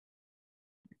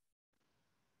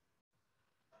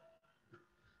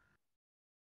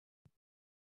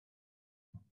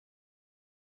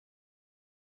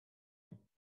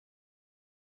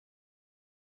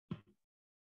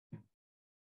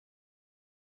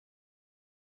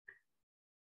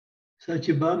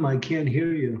Satyabhama, I can't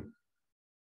hear you.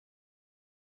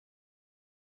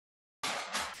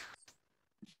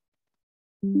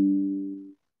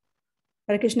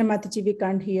 Hare Krishna, Mataji, we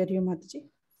can't hear you, Mataji.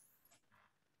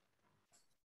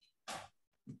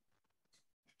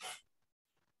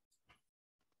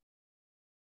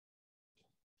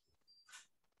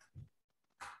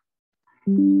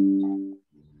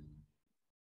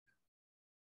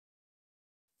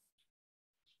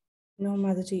 No,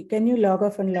 Mataji. Can you log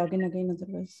off and log in again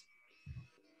otherwise?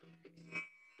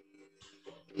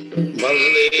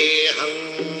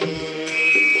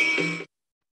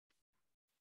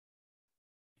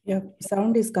 Yeah,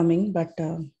 sound is coming, but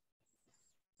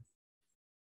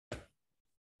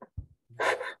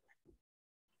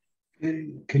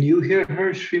Can you hear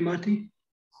her, Srimati?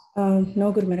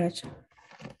 no, Guru Maharaj.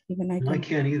 Even I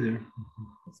can't either.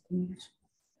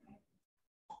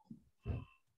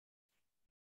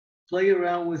 Play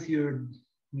around with your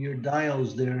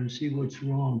dials there and see what's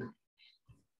wrong.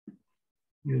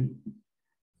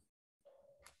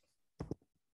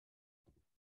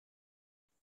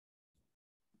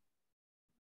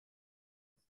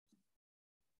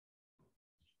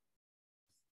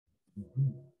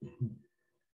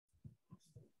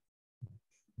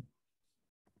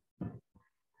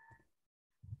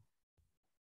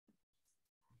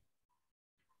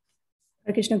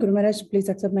 Hare Krishna, Guru Maharaj, please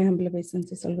accept my humble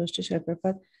obeisances. All goes to Shri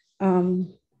Prabhupada.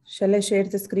 Shall I share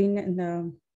the screen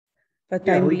and for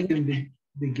time we can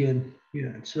begin.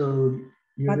 Yeah, so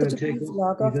you're going to take please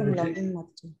log off and log in,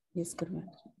 Mataji. Yes, Guru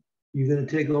Maharaj. You're going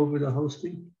to take over the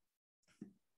hosting?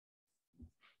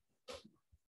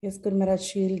 Yes, Guru Maharaj,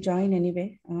 she'll join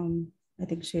anyway. I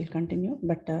think she'll continue,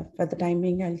 but for the time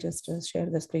being, I'll just share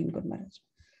the screen, Guru Maharaj.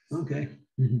 Okay.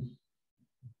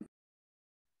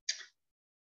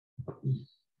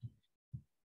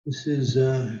 This is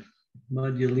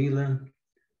Madhya-lila,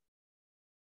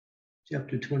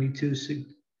 chapter 22,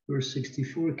 verse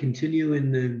 64. Continue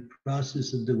in the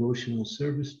process of devotional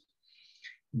service.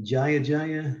 Jaya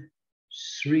Jaya,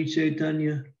 Sri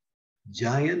Chaitanya,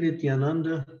 Jaya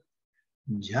Nityananda,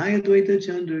 Jaya Dvaita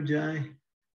Chandra Jaya,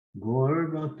 Gaur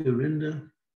Bhakti Vrinda,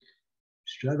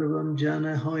 Stradavam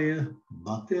Jana Hoya,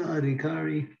 Bhakti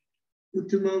Adhikari,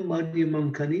 Uttamam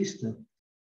Madhyamam Kanista,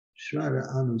 Shrada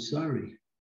Anusari.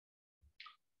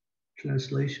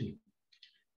 Translation.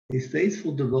 A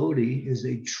faithful devotee is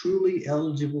a truly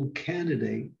eligible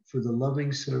candidate for the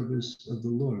loving service of the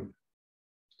Lord.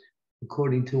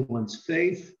 According to one's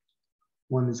faith,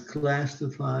 one is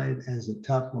classified as a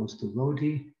topmost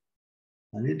devotee,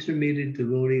 an intermediate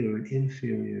devotee, or an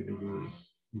inferior devotee.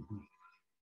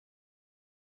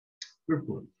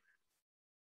 Purport.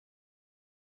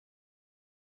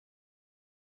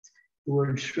 The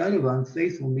word Shradavan,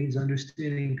 faithful, means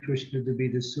understanding Krishna to be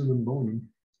the summum bonum,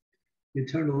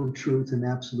 eternal truth and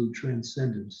absolute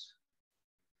transcendence.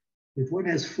 If one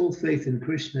has full faith in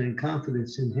Krishna and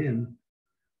confidence in him,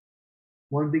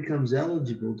 one becomes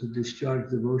eligible to discharge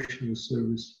devotional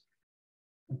service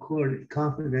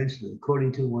confidentially.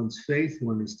 According to one's faith,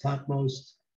 one is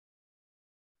topmost,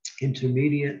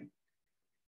 intermediate,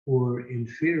 or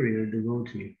inferior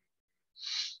devotee.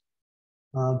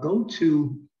 Go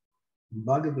to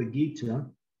Bhagavad Gita,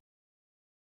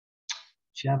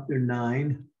 chapter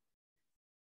 9,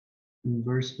 and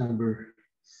verse number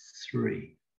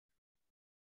 3.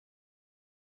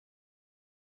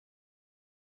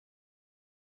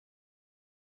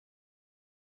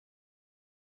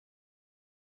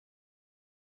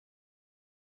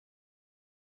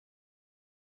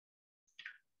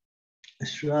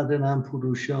 Shradanam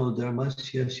Purusho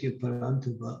Dharmasyasya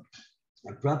Parantava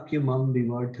Aprapyamam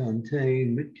Vivartante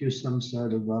Mrityu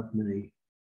Samsara Vatmani.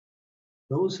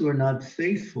 Those who are not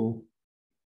faithful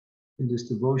in this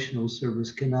devotional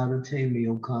service cannot attain me,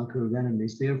 O conqueror of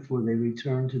enemies. Therefore, they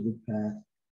return to the path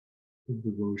of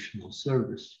devotional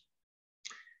service.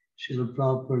 Srila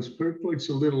Prabhupada's purport's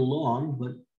a little long,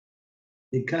 but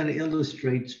it kind of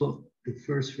illustrates what the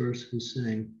first verse was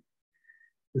saying.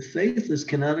 The faithless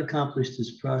cannot accomplish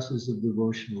this process of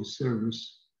devotional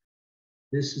service.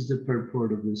 This is the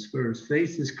purport of this verse.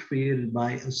 Faith is created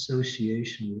by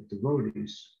association with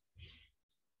devotees.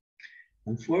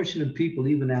 Unfortunate people,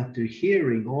 even after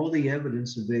hearing all the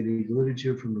evidence of Vedic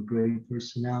literature from a great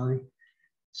personality,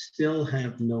 still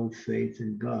have no faith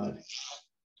in God.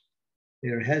 They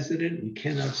are hesitant and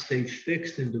cannot stay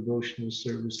fixed in devotional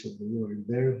service of the Lord.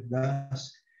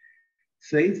 Thus,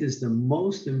 faith is the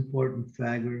most important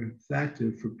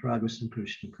factor for progress in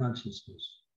Krishna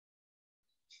consciousness.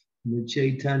 In the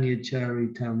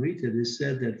Caitanya-caritamrta, it is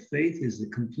said that faith is the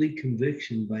complete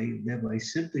conviction that by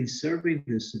simply serving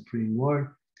the Supreme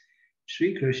Lord,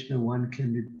 Sri Krishna, one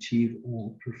can achieve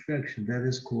all perfection. That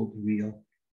is called real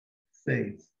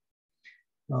faith.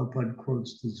 Prabhupada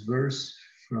quotes this verse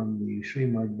from the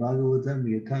Srimad Bhagavatam,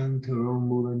 Yatantaro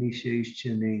Mula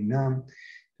Nisheshchane Nam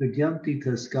Vidyamti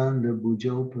Taskanda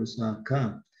Bujo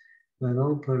Pasaka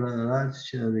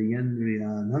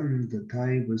Varopararacharayandriyanam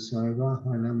Tataiva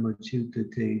Sarvahanam Achyuta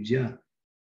Teja.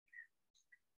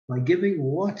 By giving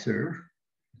water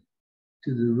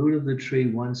to the root of the tree,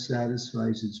 one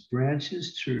satisfies its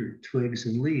branches, twigs,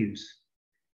 and leaves.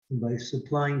 And by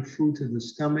supplying food to the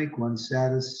stomach, one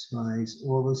satisfies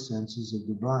all the senses of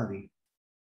the body.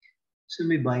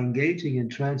 Simply by engaging in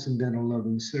transcendental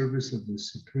loving service of the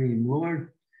Supreme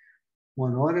Lord,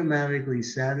 one automatically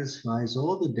satisfies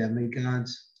all the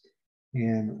demigods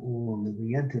and all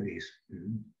living entities.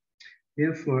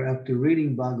 Therefore, after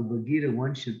reading Bhagavad Gita,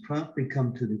 one should promptly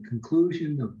come to the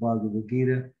conclusion of Bhagavad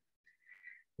Gita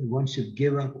that one should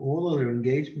give up all other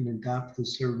engagement and adopt the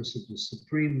service of the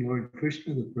Supreme Lord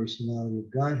Krishna, the personality of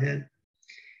Godhead.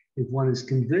 If one is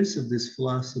convinced of this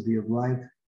philosophy of life,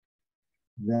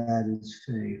 that is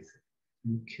faith.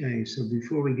 Okay, so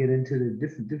before we get into the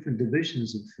different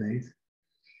divisions of faith,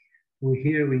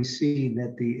 we see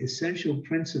that the essential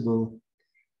principle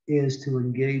is to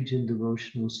engage in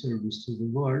devotional service to the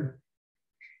Lord.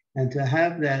 And to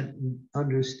have that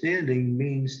understanding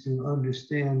means to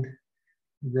understand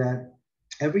that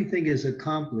everything is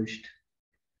accomplished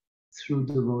through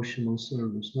devotional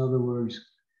service. In other words,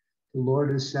 the Lord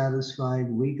is satisfied,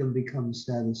 we can become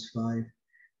satisfied,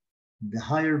 the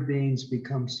higher beings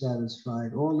become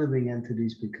satisfied, all living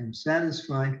entities become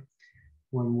satisfied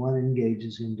when one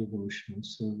engages in devotional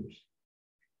service.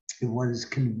 If one is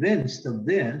convinced of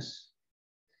this,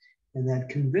 and that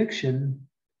conviction,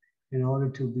 in order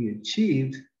to be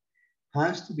achieved,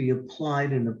 has to be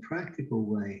applied in a practical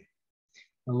way,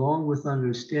 along with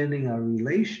understanding our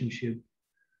relationship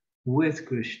with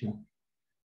Krishna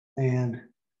and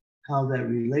how that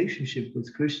relationship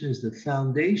with Krishna is the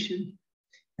foundation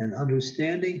and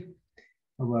understanding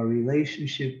of our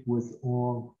relationship with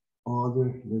all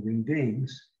other living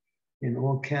beings in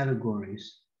all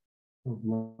categories of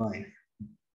life.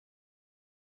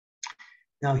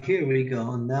 Now here we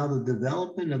go. And now the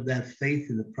development of that faith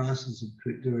in the process of,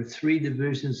 there are three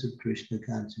divisions of Krishna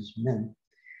conscious men.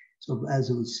 So as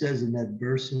it says in that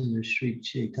verse in the Sri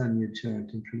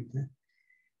Caitanya-caritamrta,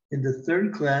 in the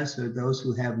third class are those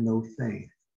who have no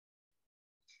faith.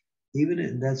 Even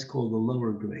if, that's called the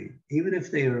lower grade. Even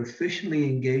if they are officially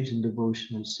engaged in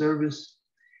devotional service,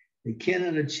 they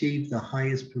cannot achieve the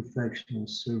highest perfectional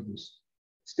service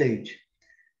stage.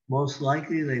 Most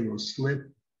likely they will slip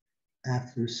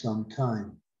after some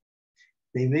time.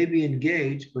 They may be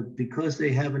engaged, but because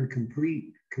they haven't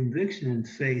complete conviction and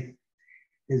faith,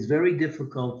 it's very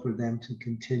difficult for them to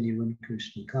continue in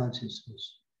Krishna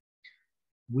consciousness.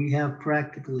 We have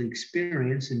practical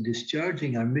experience in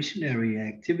discharging our missionary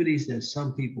activities that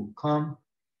some people come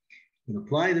and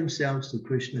apply themselves to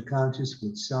Krishna consciousness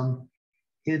with some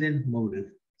hidden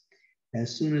motive.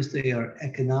 As soon as they are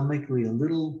economically a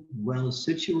little well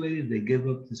situated, they give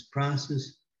up this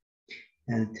process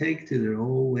and take to their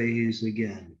old ways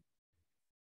again.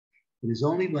 It is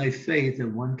only by faith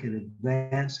that one can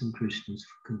advance in Krishna's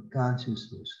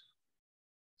consciousness.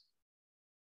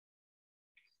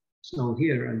 So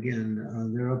here again,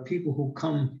 there are people who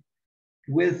come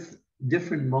with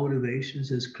different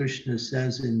motivations, as Krishna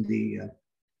says in the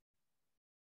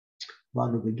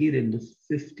Bhagavad Gita in the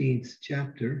 15th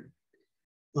chapter.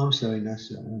 I'm sorry,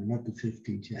 not the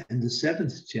 15th chapter. In the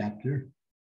 7th chapter,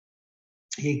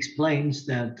 he explains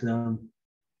that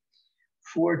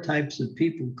 4 types of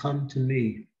people come to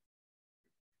me.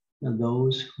 Now,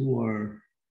 those who are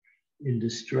in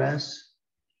distress,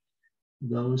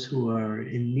 those who are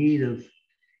in need of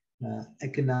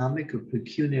economic or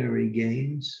pecuniary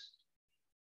gains,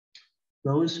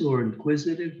 those who are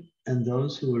inquisitive, and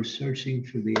those who are searching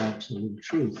for the absolute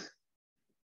truth.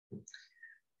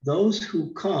 Those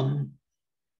who come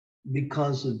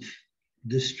because of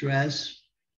distress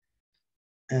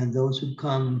and those who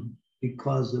come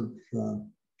because of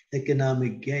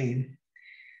economic gain,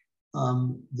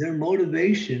 their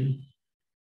motivation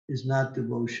is not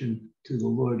devotion to the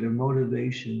Lord. Their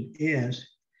motivation is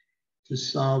to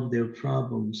solve their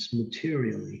problems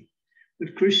materially.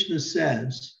 But Krishna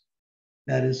says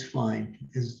that is fine,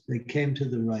 as they came to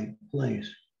the right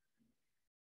place.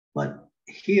 But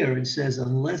here it says,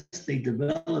 unless they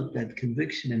develop that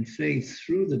conviction and faith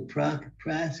through the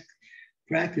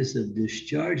practice of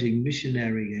discharging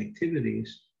missionary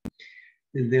activities,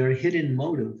 their hidden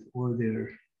motive, or their,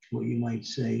 what you might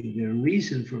say, their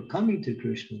reason for coming to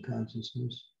Krishna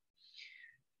consciousness,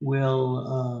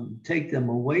 will take them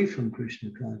away from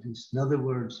Krishna consciousness. In other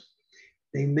words,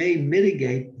 they may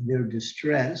mitigate their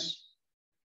distress,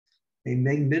 they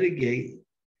may mitigate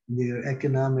their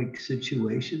economic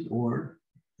situation or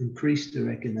increase their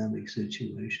economic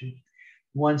situation.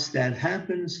 Once that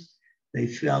happens, they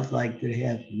felt like they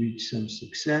have reached some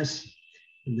success,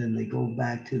 and then they go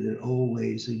back to their old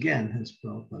ways again, as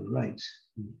Prabhupada writes.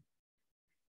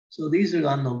 So these are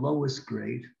on the lowest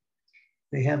grade.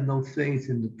 They have no faith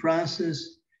in the process.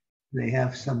 They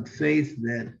have some faith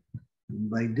that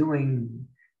by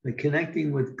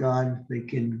connecting with God, they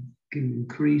can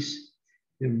increase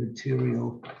their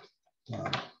material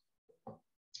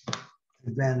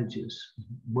advantages,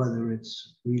 whether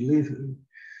it's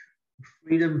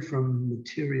freedom from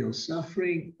material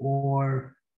suffering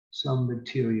or some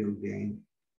material gain.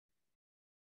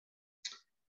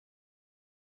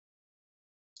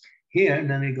 Here, and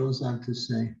then he goes on to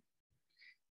say,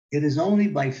 it is only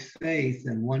by faith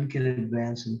that one can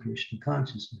advance in Krishna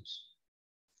consciousness.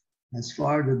 As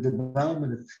far as the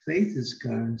development of faith is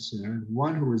concerned,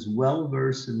 one who is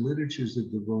well-versed in literatures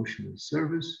of devotional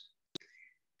service,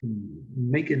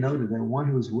 make a note of that, one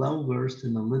who is well-versed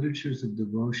in the literatures of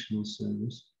devotional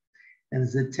service and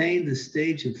has attained the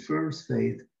stage of first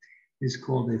faith is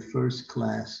called a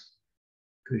first-class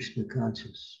Krishna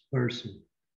conscious person.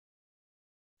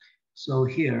 So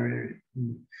here,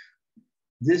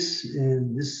 this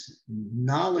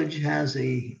knowledge has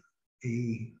a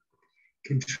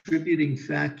contributing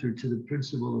factor to the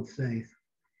principle of faith,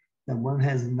 that one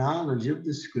has knowledge of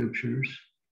the scriptures,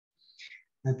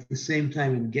 at the same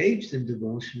time engaged in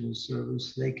devotional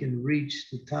service, they can reach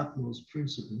the topmost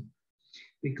principle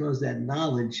because that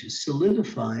knowledge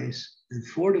solidifies and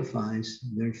fortifies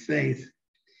their faith,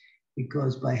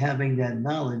 because by having that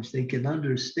knowledge, they can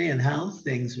understand how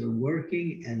things are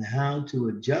working and how to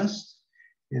adjust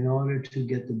in order to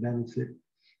get the benefit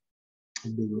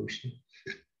of devotional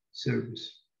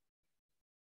service.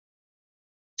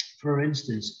 For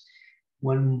instance,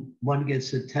 when one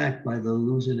gets attacked by the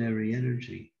illusionary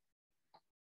energy,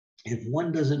 if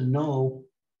one doesn't know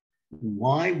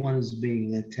why one is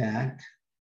being attacked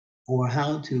or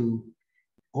how to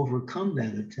overcome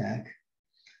that attack,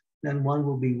 then one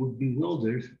will be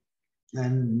bewildered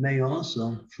and may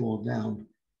also fall down.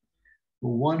 But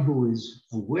one who is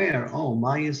aware, oh,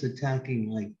 Maya is attacking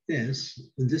like this,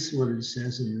 and this is what it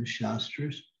says in the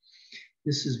Shastras,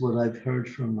 this is what I've heard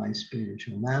from my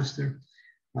spiritual master,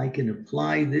 I can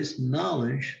apply this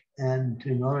knowledge and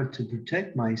in order to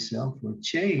protect myself or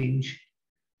change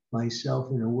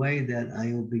myself in a way that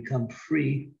I will become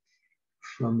free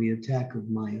from the attack of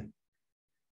Maya.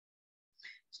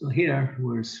 So here,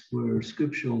 where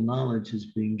scriptural knowledge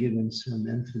is being given some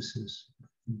emphasis,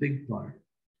 a big part.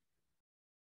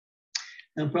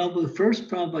 Now, first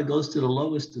Prabhupada goes to the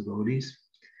lowest devotees,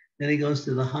 then he goes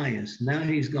to the highest. Now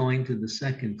he's going to the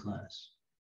second class.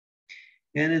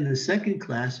 And in the second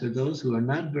class are those who are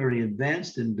not very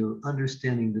advanced in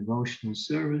understanding devotional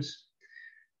service,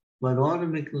 but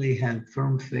automatically have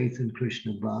firm faith in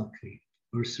Krishna Bhakti,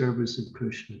 or service of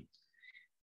Krishna,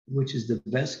 which is the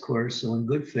best course. So in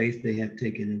good faith, they have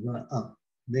taken it up.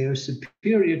 They are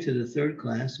superior to the third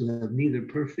class who have neither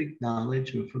perfect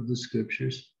knowledge or from the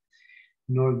scriptures,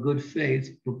 nor good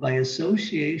faith, but by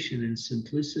association and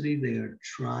simplicity, they are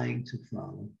trying to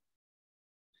follow.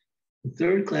 The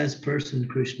third class person,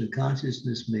 Krishna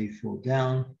consciousness, may fall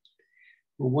down,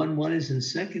 but when one is in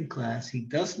second class, he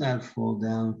does not fall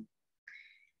down.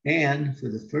 And for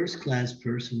the first class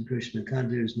person, Krishna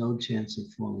consciousness, there is no chance of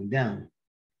falling down.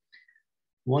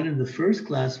 One in the first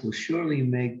class will surely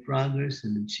make progress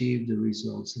and achieve the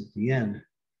results at the end.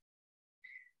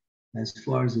 As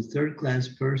far as the third class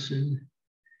person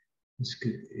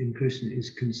in Krishna is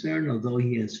concerned, although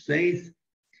he has faith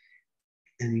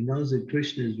and he knows that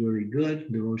Krishna is very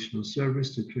good, devotional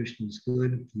service to Krishna is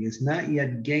good, he has not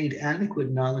yet gained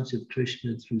adequate knowledge of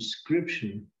Krishna through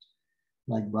scripture,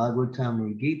 like Bhagavatam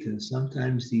or Gita.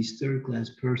 Sometimes these third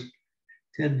class persons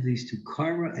tendencies to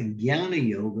karma and jnana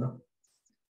yoga,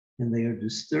 and they are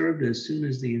disturbed as soon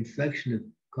as the infection of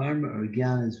karma or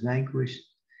jnana is vanquished.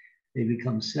 They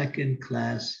become second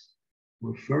class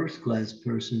or first class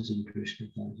persons in Krishna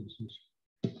consciousness.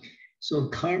 So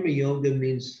karma yoga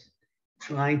means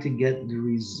trying to get the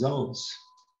results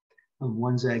of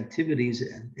one's activities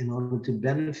in order to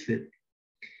benefit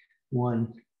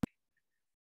one.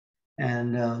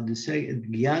 And to say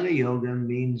jnana yoga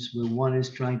means when one is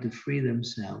trying to free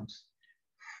themselves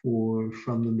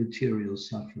from the material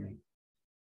suffering.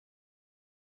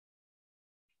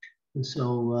 And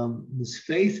so this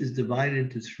faith is divided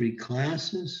into three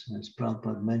classes, as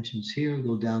Prabhupada mentions here.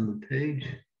 Go down the page.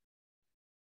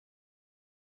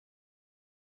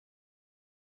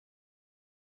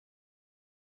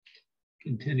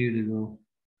 continue to go.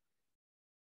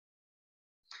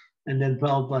 And then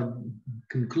Prabhupada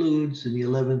concludes in the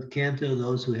 11th canto,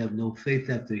 those who have no faith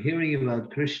after hearing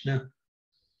about Krishna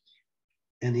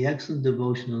and the excellent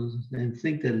devotionals and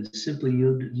think that it's simply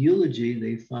eulogy,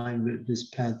 they find this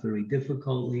path very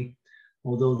difficultly,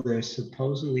 although they're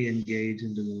supposedly engaged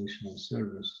in devotional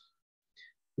service.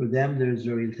 For them, there's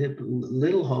very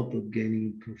little hope of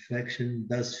gaining perfection.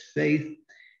 Thus, faith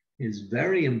is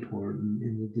very important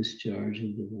in the discharge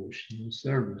of devotional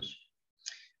service.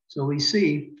 So we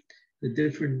see the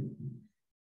different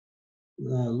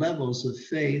levels of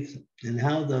faith and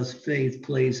how thus faith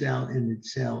plays out in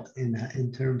itself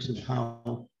in terms of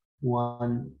how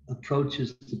one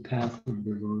approaches the path of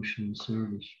devotional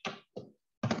service.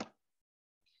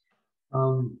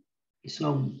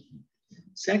 So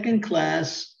second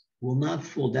class will not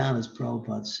fall down, as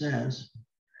Prabhupada says,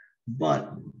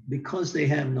 but because they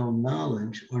have no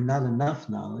knowledge or not enough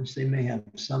knowledge, they may have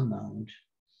some knowledge.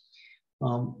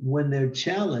 When they're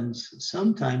challenged,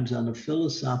 sometimes on a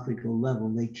philosophical level,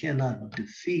 they cannot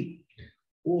defeat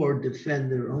or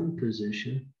defend their own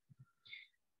position.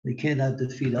 They cannot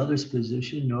defeat others'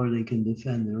 position, nor they can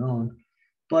defend their own.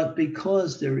 But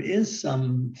because there is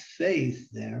some faith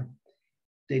there,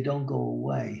 they don't go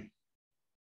away.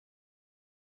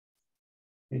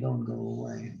 They don't go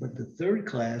away. But the third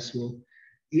class will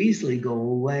easily go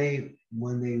away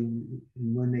when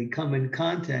they come in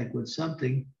contact with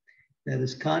something that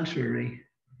is contrary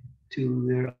to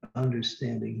their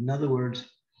understanding. In other words,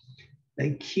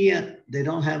 they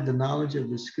don't have the knowledge of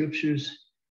the scriptures,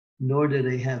 nor do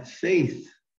they have faith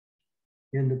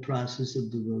in the process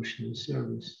of devotional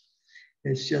service.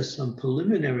 It's just some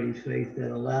preliminary faith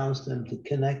that allows them to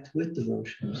connect with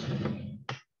devotional service.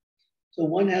 So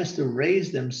one has to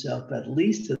raise themselves at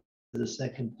least to the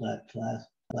second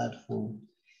platform.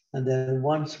 And then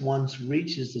once one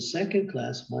reaches the second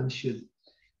class, one should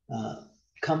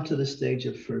come to the stage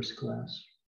of first class.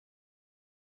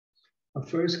 A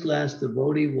first class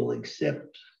devotee will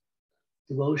accept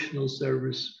devotional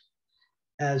service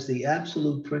as the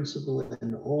absolute principle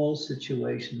in all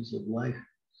situations of life,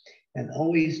 and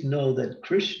always know that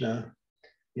Krishna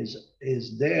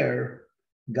is there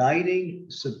guiding,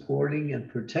 supporting, and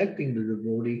protecting the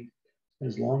devotee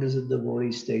as long as the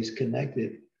devotee stays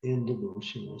connected in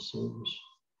devotional service.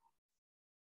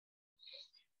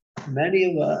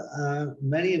 Many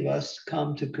of us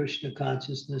come to Krishna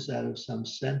consciousness out of some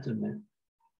sentiment.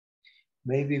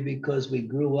 Maybe because we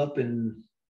grew up in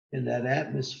that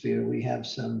atmosphere, we have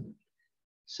some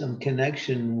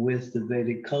connection with the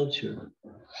Vedic culture.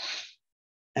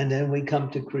 And then we come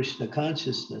to Krishna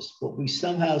consciousness, but we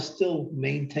somehow still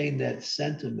maintain that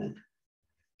sentiment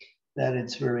that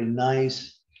it's very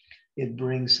nice, it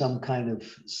brings some kind of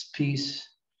peace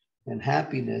and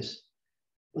happiness,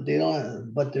 but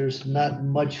there's not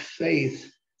much faith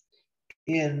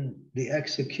in the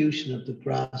execution of the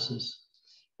process.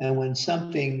 And when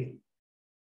something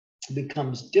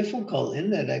becomes difficult in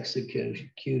that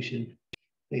execution,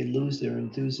 they lose their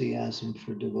enthusiasm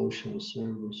for devotional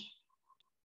service.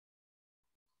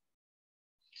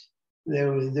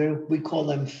 We call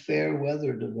them fair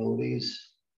weather devotees.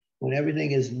 When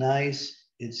everything is nice,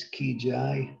 it's ki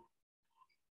jai.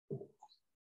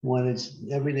 When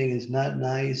everything is not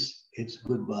nice, it's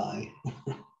goodbye.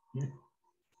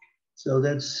 So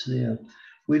that's,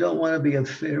 we don't want to be a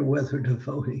fair weather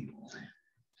devotee.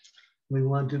 We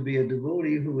want to be a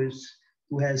devotee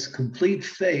who has complete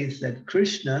faith that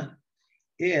Krishna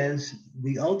is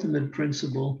the ultimate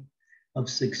principle of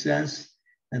success,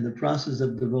 and the process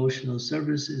of devotional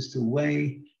service is the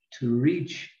way to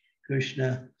reach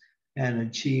Krishna and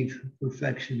achieve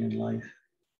perfection in life.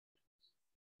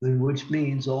 And which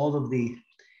means all of the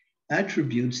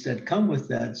attributes that come with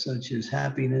that, such as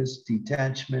happiness,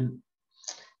 detachment,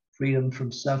 freedom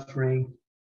from suffering,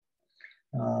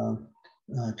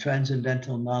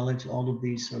 transcendental knowledge, all of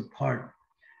these are part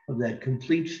of that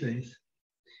complete faith.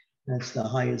 That's the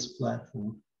highest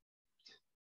platform.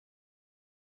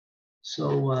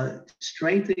 So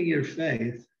strengthen your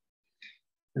faith.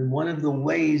 And one of the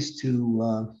ways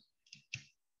to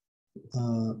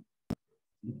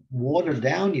water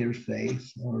down your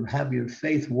faith or have your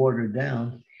faith watered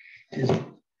down is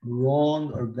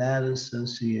wrong or bad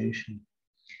association.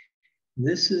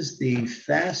 This is the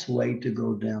fast way to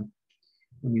go down.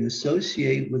 When you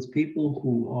associate with people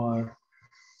who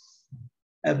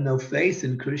have no faith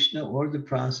in Krishna or the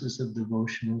process of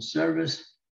devotional service,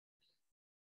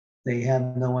 they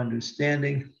have no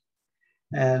understanding,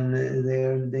 and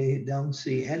they don't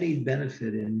see any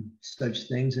benefit in such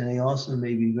things, and they also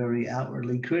may be very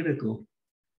outwardly critical.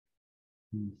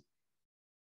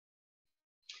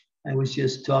 I was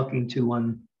just talking to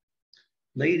one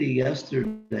lady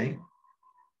yesterday.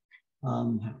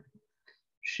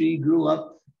 She grew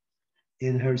up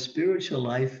in her spiritual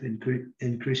life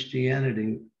in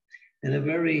Christianity in a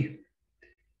very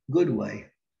good way.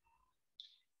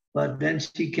 But then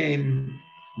she came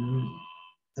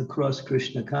across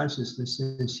Krishna consciousness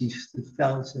and she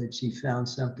felt that she found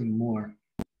something more.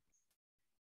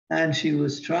 And she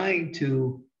was trying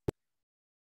to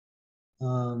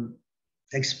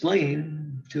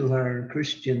explain to her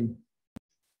Christian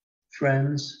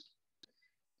friends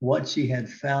what she had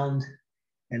found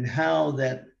and how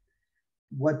that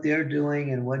what they're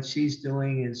doing and what she's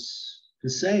doing is the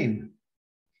same.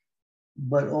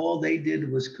 But all they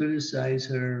did was criticize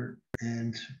her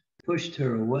and pushed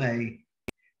her away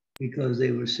because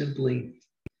they were simply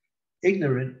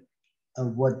ignorant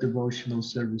of what devotional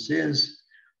service is,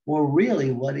 or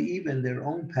really what even their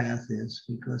own path is,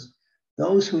 because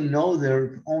those who know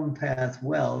their own path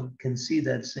well can see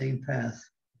that same path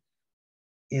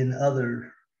in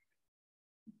other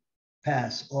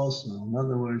paths also. In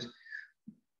other words,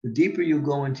 the deeper you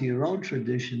go into your own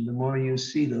tradition, the more you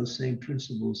see those same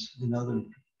principles in other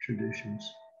traditions.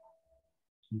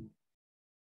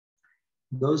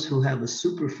 Those who have a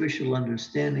superficial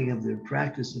understanding of their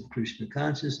practice of Krishna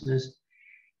consciousness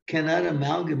cannot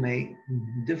amalgamate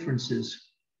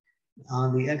differences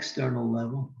on the external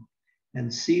level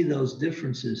and see those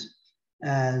differences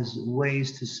as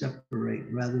ways to separate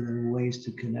rather than ways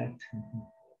to connect.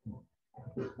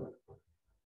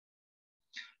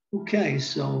 Okay,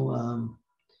 so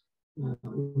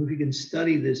if we can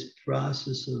study this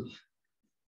process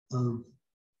of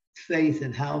faith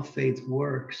and how faith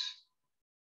works,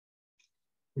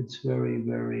 it's very,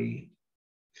 very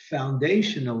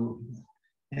foundational.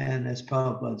 And as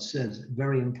Prabhupada says,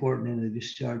 very important in the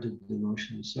discharge of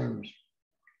devotional service.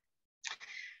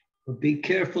 But be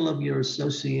careful of your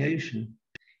association,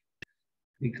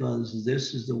 because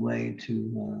this is the way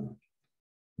to,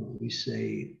 what we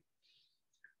say,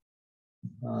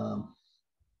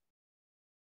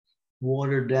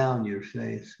 water down your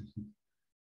faith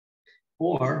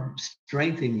or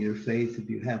strengthen your faith if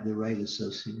you have the right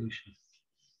association.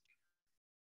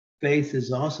 Faith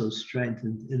is also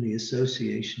strengthened in the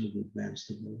association of advanced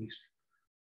devotees.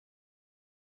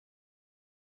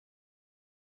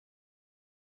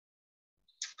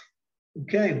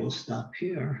 Okay, we'll stop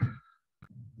here.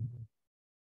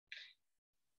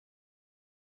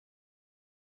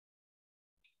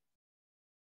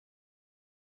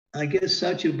 I guess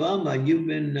Satyabhama,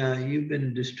 you've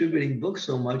been distributing books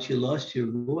so much you lost your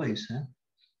voice, huh?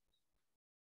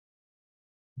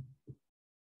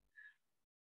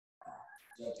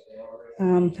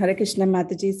 Hare Krishna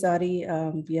Mataji, sorry,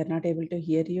 we are not able to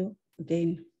hear you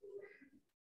again.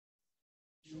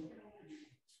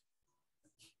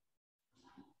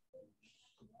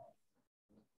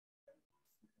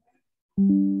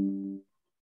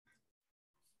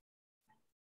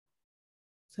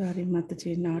 Sorry,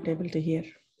 Mataji, not able to hear.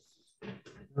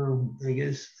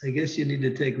 I guess you need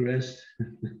to take rest.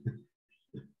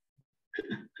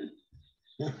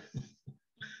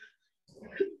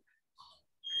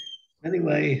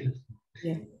 Anyway,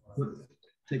 yeah.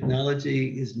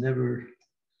 Technology is never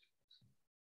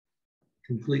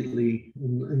completely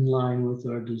in line with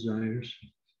our desires.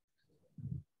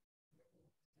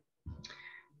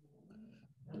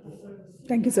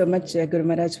 Thank you so much, Guru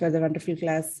Maharaj, for the wonderful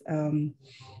class.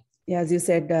 Yeah, as you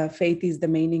said, faith is the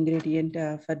main ingredient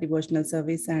for devotional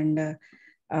service, and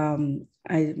here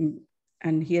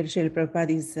Srila Prabhupada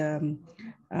is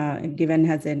given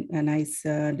has a nice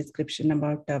description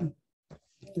about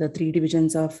the three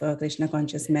divisions of Krishna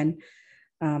conscious men,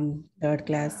 third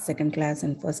class, second class,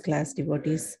 and first class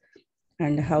devotees,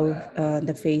 and how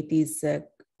the faith is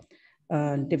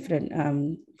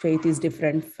different. Faith is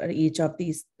different for each of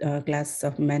these classes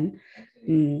of men,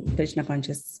 Krishna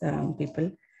conscious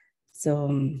people.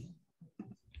 So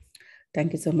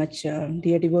thank you so much.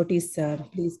 Dear devotees,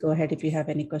 please go ahead if you have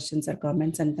any questions or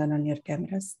comments and turn on your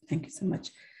cameras. Thank you so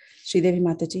much. Sridevi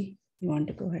Mataji, you want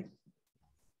to go ahead?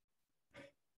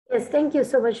 Yes, thank you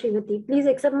so much, Srimati. Please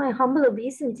accept my humble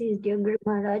obeisances, dear Guru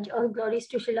Maharaj. All glories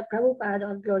to Srila Prabhupada,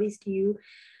 all glories to you.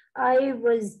 I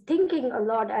was thinking a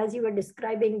lot as you were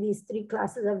describing these three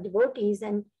classes of devotees,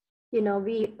 and you know,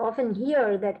 we often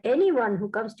hear that anyone who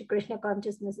comes to Krishna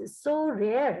consciousness is so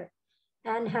rare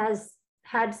and has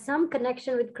had some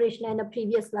connection with Krishna in a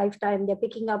previous lifetime. They're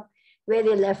picking up where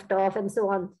they left off and so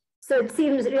on. So it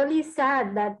seems really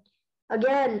sad that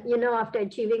again, you know, after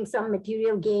achieving some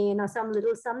material gain or some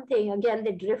little something, again,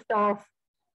 they drift off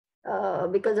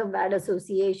because of bad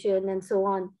association and so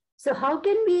on. So how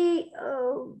can we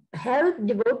help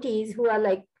devotees who are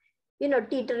like,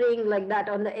 teetering like that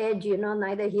on the edge,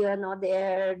 neither here nor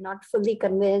there, not fully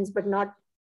convinced, but not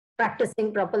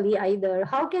practicing properly either?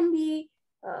 How can we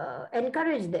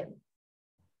encourage them?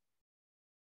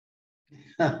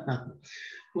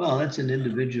 Well, that's an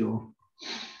individual.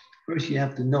 First, you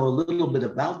have to know a little bit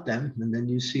about them, and then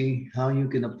you see how you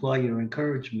can apply your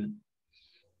encouragement.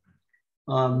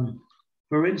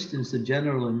 For instance, the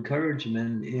general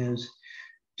encouragement is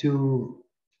to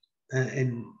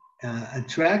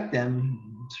attract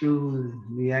them through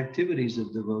the activities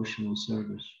of devotional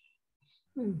service.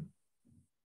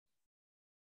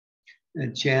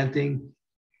 Chanting,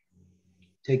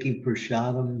 taking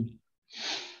prasadam,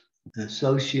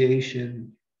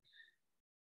 association.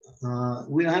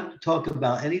 We don't have to talk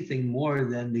about anything more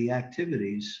than the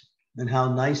activities and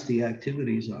how nice the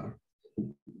activities are.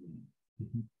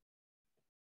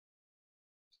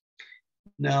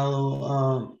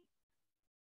 Now,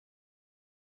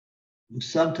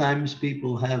 sometimes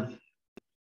people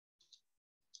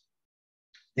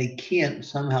they can't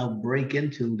somehow break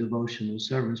into devotional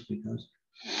service because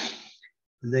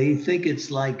they think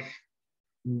it's like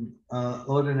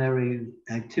ordinary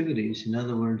activities. In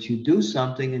other words, you do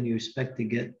something and you expect to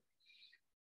get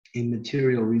a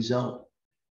material result.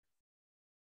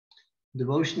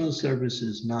 Devotional service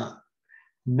is not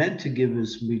meant to give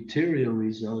us material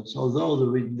results,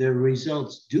 although their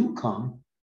results do come,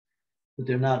 but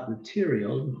they're not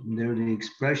material. They're the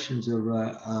expressions of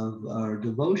our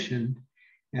devotion,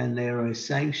 and they are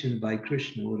sanctioned by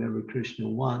Krishna. Whatever Krishna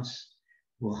wants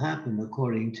will happen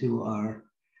according to our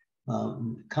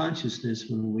consciousness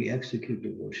when we execute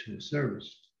devotional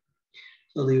service.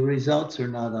 So the results are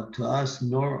not up to us,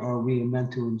 nor are we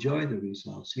meant to enjoy the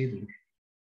results either.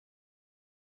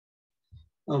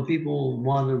 People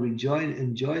want to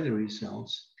enjoy the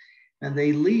results, and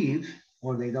they leave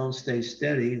or they don't stay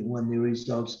steady when the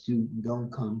results don't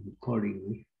come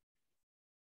accordingly.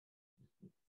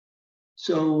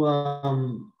 So,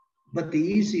 but the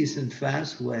easiest and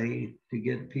fast way to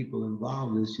get people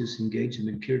involved is just engage them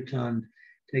in kirtan,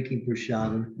 taking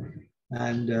prasadam,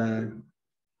 and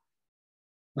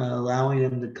allowing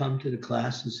them to come to the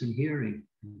classes and hearing.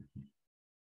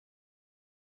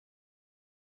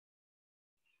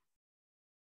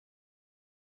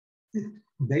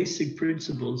 Basic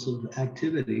principles of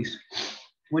activities,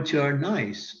 which are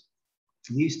nice.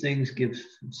 These things give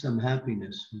some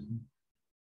happiness.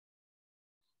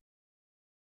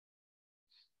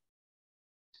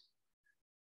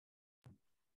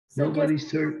 So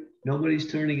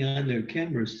nobody's turning on their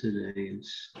cameras today.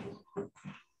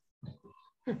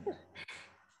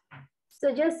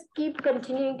 So just keep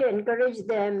continuing to encourage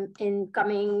them in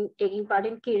coming, taking part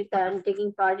in kirtan,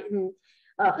 taking part in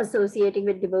associating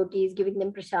with devotees, giving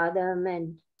them prasadam,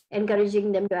 and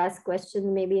encouraging them to ask questions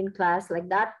maybe in class. Like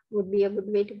that would be a good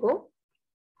way to go.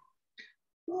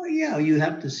 Well, yeah, you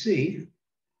have to see.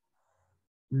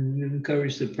 You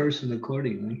encourage the person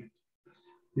accordingly.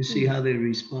 You see how they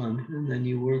respond, and then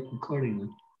you work accordingly.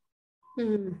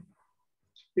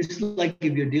 It's like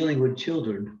if you're dealing with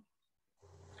children.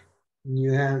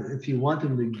 If you want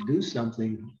them to do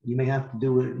something, you may have to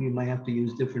do it. You might have to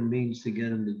use different means to get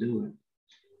them to do it.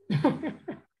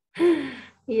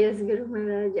 Yes, Guru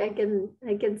Maharaj,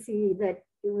 I can see that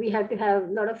we have to have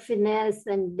a lot of finesse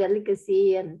and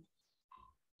delicacy and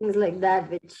things like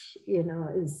that, which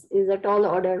is a tall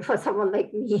order for someone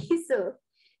like me. So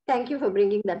thank you for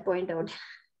bringing that point out.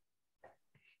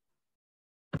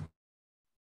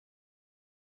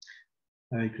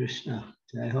 Hare Krishna,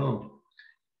 Jai Ho.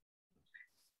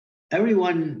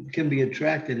 Everyone can be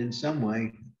attracted in some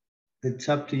way. It's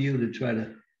up to you to try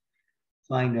to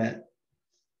find that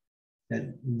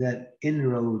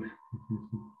inroad.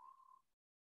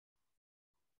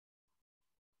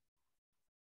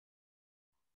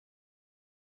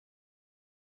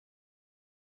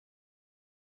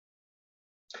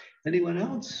 Anyone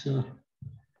else?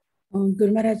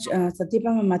 Guru Maharaj,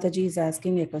 Satyabhama Mataji is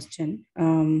asking a question.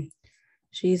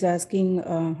 She is asking,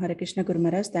 Hare Krishna Guru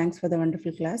Maharaj, thanks for the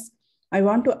wonderful class. I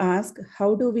want to ask,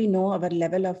 how do we know our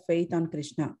level of faith on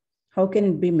Krishna? How can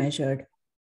it be measured?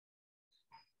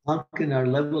 How can our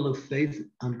level of faith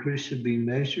on Krishna be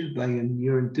measured? By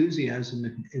your enthusiasm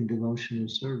in devotional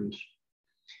service.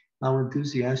 How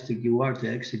enthusiastic you are to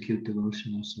execute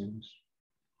devotional service.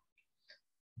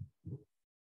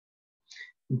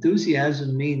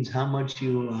 Enthusiasm means how much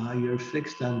you're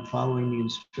fixed on following the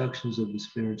instructions of the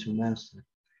spiritual master.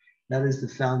 That is the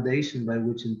foundation by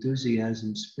which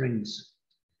enthusiasm springs.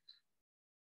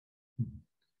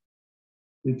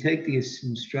 We take the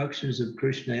instructions of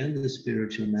Krishna and the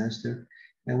spiritual master,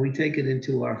 and we take it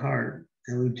into our heart,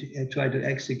 and we try to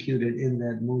execute it in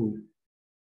that mood.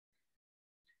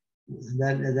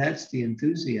 That's the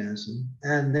enthusiasm.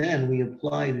 And then we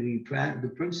apply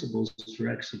the principles for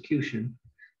execution.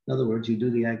 In other words, you do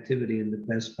the activity in the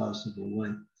best possible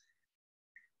way.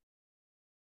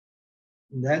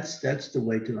 That's the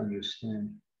way to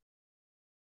understand.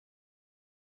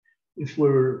 If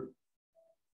we're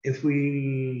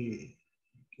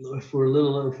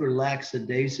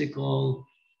lackadaisical,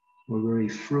 we're very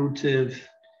fruitive,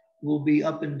 we'll be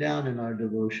up and down in our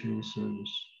devotional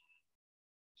service.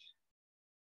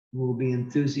 We'll be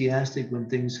enthusiastic when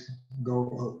things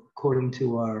go according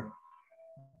to our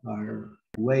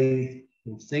way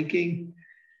of thinking,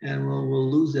 and we'll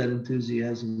lose that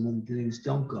enthusiasm when things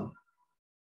don't go.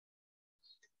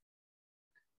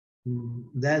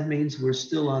 That means we're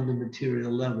still on the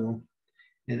material level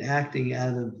and acting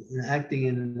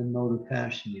in the mode of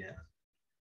passion yet.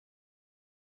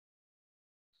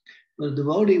 But a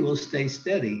devotee will stay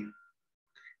steady.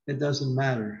 It doesn't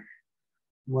matter.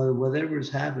 Whatever's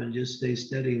happened, just stay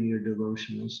steady in your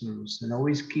devotional service and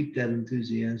always keep that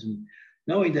enthusiasm,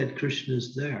 knowing that Krishna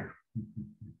is there.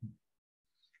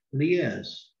 And he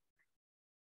is.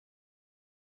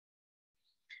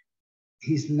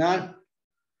 He's not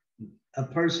a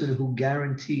person who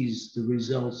guarantees the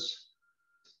results,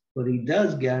 but he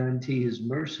does guarantee his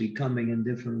mercy coming in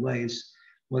different ways.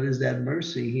 What is that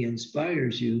mercy? He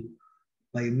inspires you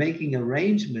by making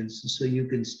arrangements so you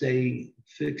can stay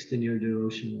fixed in your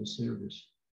devotional service.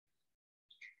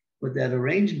 But that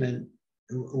arrangement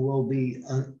will be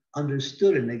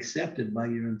understood and accepted by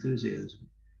your enthusiasm.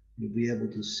 You'll be able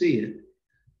to see it.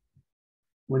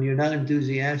 When you're not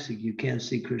enthusiastic, you can't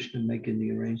see Krishna making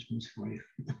the arrangements for you.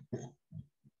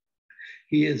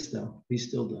 He is, though. He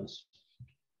still does.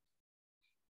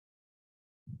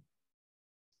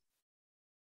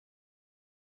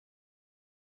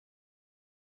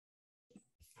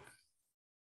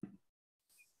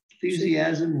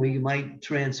 Enthusiasm, we might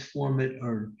transform it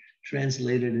or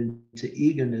translate it into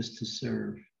eagerness to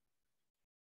serve.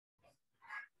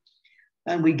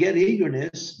 And we get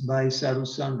eagerness by sadhu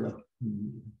sangha.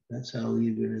 That's how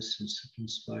eagerness is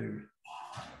inspired.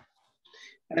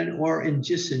 Or in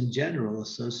general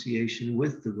association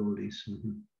with devotees.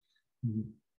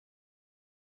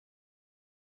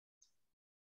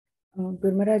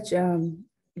 Guru Maharaj,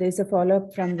 there's a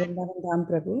follow-up from Vrindavan Dham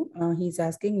Prabhu. He's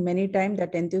asking, many times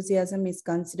that enthusiasm is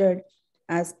considered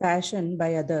as passion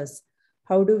by others.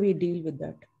 How do we deal with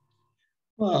that?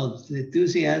 Well, the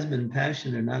enthusiasm and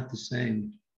passion are not the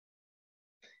same.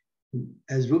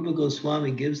 As Rupa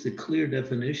Goswami gives the clear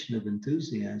definition of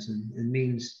enthusiasm, it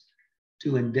means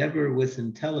to endeavor with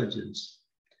intelligence.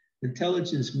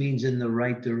 Intelligence means in the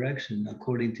right direction,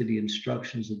 according to the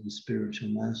instructions of the spiritual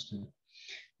master.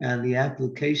 And the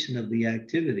application of the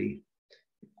activity,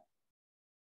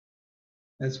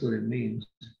 that's what it means.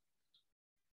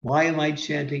 Why am I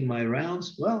chanting my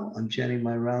rounds? Well, I'm chanting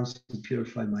my rounds to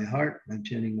purify my heart. I'm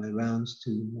chanting my rounds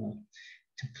to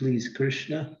please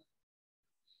Krishna.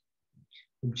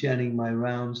 I'm chanting my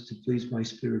rounds to please my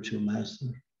spiritual master.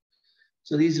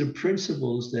 So these are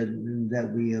principles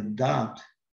that we adopt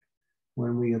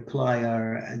when we apply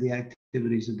the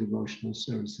activities of devotional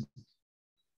service.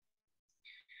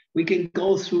 We can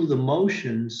go through the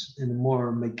motions in a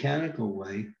more mechanical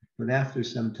way, but after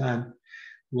some time,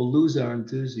 we'll lose our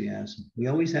enthusiasm. We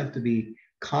always have to be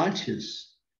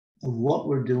conscious of what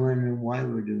we're doing and why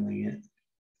we're doing it.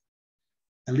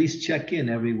 At least check in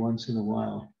every once in a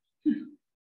while.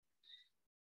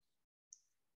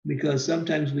 Because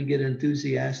sometimes we get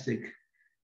enthusiastic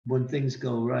when things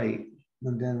go right,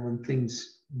 and then when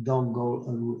things don't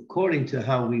go according to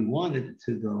how we want it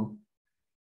to go,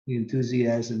 the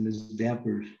enthusiasm is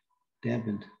dampened.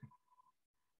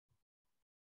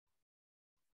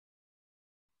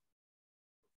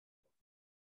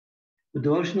 The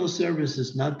devotional service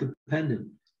is not dependent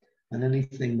on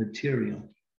anything material.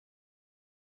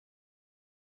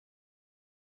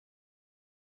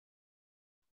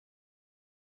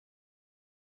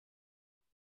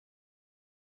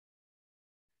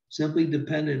 Simply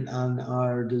dependent on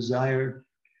our desire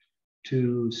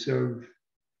to serve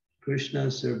Krishna,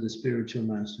 serve the spiritual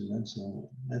master. That's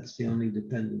all. That's the only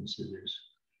dependence it is.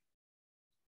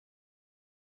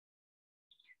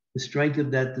 The strength of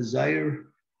that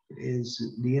desire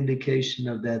is the indication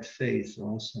of that faith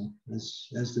also,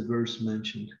 as the verse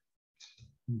mentioned.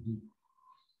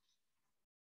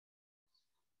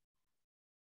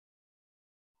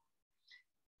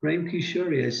 Prem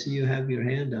Kishori, I see you have your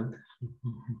hand up.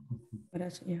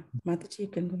 Yeah, Mataji, you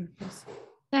can go ahead, please.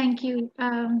 Thank you.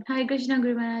 Hare Krishna,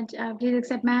 Guru Maharaj. Please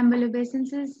accept my humble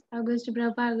obeisances. Goes to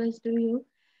Prabhupada, goes to you,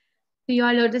 to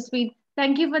your lotus feet.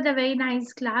 Thank you for the very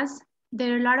nice class.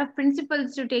 There are a lot of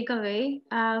principles to take away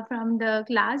from the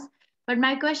class. But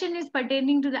my question is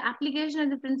pertaining to the application of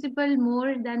the principle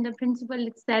more than the principle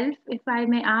itself, if I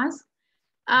may ask.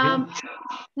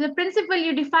 The principle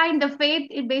you define, the faith,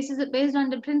 it based on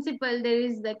the principle. There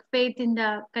is like faith in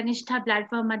the Kanishta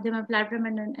platform, Madhyama platform,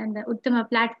 and the Uttama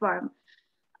platform.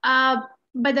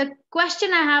 But the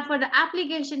question I have for the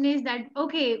application is that,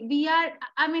 okay, we are,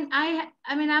 I'm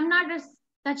not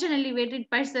such an elevated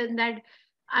person that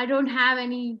I don't have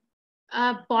any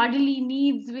bodily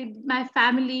needs with my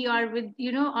family or with,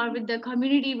 or with the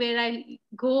community where I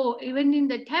go. Even in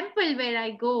the temple where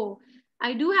I go,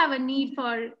 I do have a need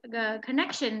for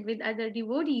connection with other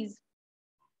devotees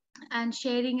and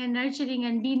sharing and nurturing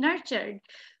and be nurtured.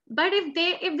 But if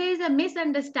there is a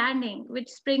misunderstanding which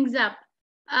springs up,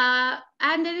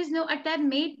 and there is no attempt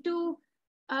made to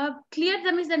clear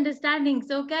the misunderstanding,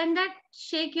 so can that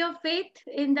shake your faith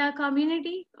in the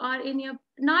community or in your,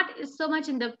 not so much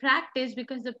in the practice,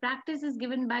 because the practice is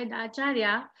given by the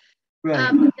acharya,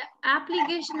 Right. but the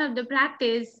application of the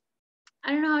practice,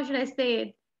 I don't know how should I say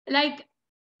it, like,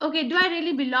 okay, do I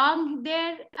really belong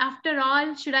there after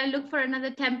all? Should I look for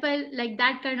another temple? Like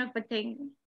that kind of a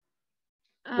thing.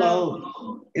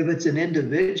 Well, if it's an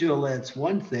individual, that's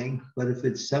one thing. But if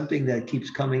it's something that keeps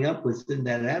coming up within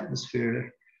that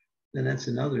atmosphere, then that's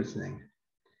another thing.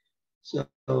 So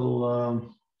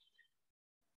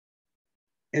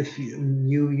if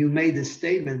you made the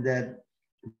statement that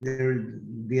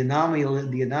the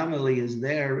anomaly is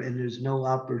there and there's no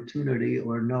opportunity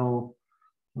or no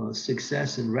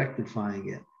success in rectifying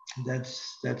it.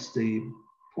 That's the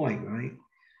point, right?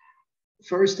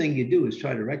 First thing you do is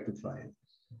try to rectify it.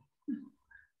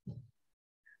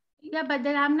 Yeah, but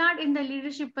then I'm not in the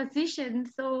leadership position,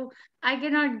 so I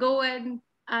cannot go and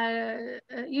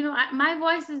my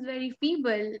voice is very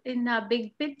feeble in the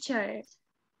big picture,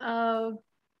 and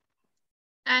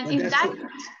but if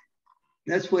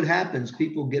that's what happens.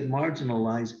 People get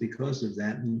marginalized because of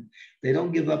that, and they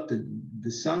don't give up the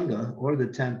sangha or the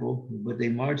temple, but they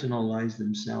marginalize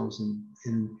themselves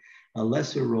in a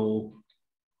lesser role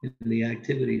in the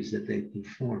activities that they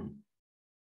perform.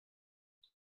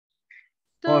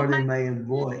 So or they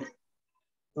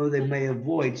may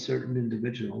avoid certain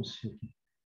individuals.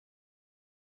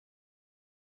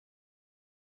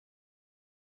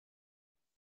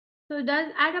 So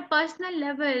does, at a personal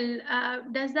level,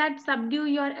 does that subdue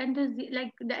your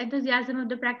the enthusiasm of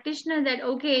the practitioner, that,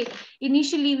 okay,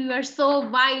 initially we were so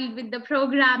wild with the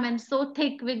program and so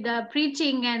thick with the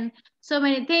preaching and so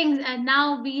many things, and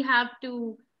now we have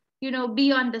to,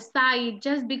 be on the side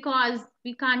just because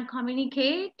we can't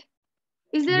communicate?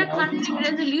 Is there a conflict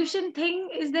resolution thing?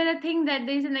 Is there a thing that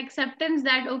there's an acceptance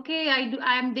that, okay,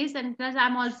 I am this and plus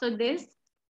I'm also this?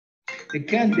 It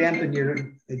can dampen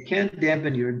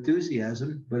your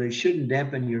enthusiasm, but it shouldn't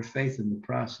dampen your faith in the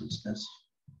process.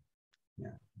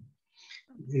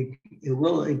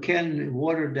 It can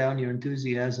water down your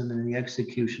enthusiasm in the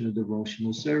execution of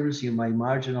devotional service. You might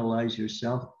marginalize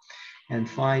yourself and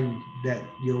find that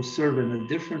you'll serve in a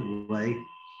different way,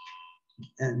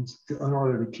 and in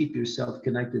order to keep yourself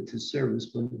connected to service,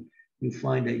 but you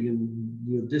find that you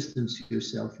distance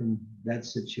yourself from that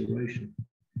situation.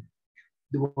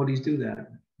 Devotees do that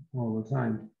all the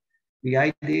time. The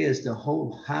idea is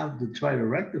how to try to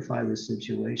rectify the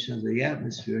situation of the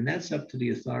atmosphere, and that's up to the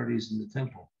authorities in the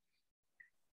temple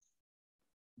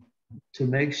to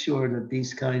make sure that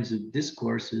these kinds of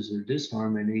discourses or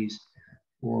disharmonies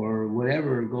or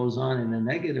whatever goes on in a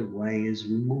negative way is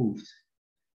removed.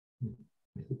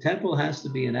 The temple has to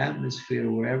be an atmosphere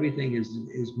where everything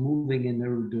is moving in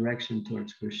their direction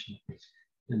towards Krishna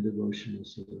and devotional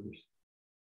service.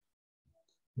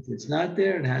 If it's not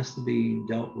there, it has to be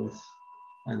dealt with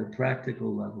on a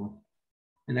practical level.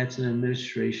 And that's an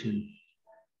administration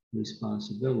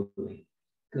responsibility.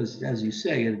 Because as you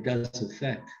say, it does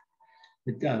affect.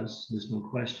 It does, there's no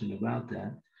question about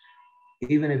that.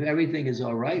 Even if everything is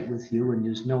all right with you and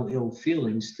there's no ill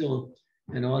feeling, still,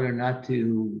 in order not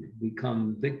to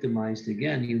become victimized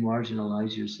again, you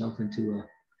marginalize yourself into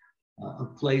a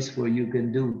place where you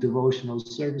can do devotional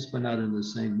service, but not in the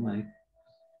same way.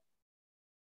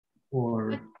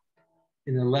 Or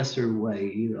in a lesser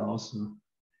way also.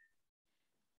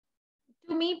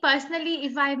 To me personally,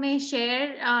 if I may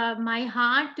share my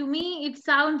heart, to me it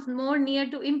sounds more near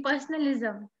to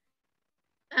impersonalism.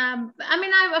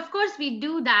 Of course we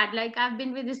do that. Like, I've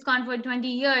been with ISKCON for 20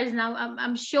 years now.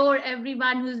 I'm sure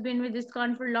everyone who's been with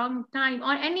ISKCON for a long time,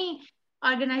 or any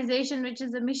organization which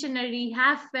is a missionary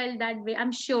have felt that way.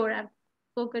 I'm sure I've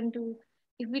spoken to,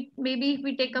 if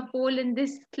we take a poll in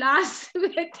this class,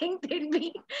 I think there'll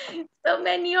be so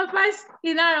many of us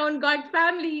in our own God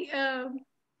family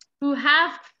who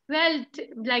have felt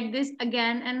like this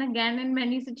again and again in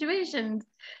many situations.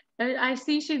 I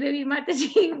see Sridevi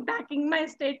Mataji backing my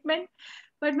statement.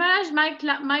 But Maharaj,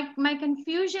 my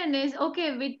confusion is,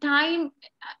 okay, with time,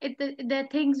 the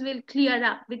things will clear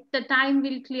up. With the time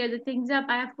will clear the things up.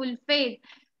 I have full faith.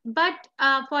 But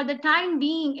for the time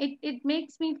being, it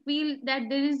makes me feel that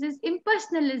there is this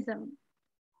impersonalism.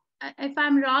 If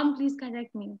I'm wrong, please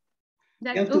correct me.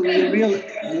 That, you have to be real,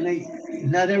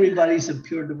 not everybody's a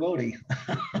pure devotee.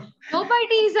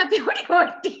 Nobody is a pure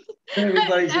devotee.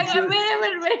 Everybody's a pure...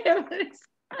 Wherever.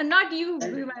 Not you,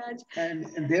 Guru Maharaj.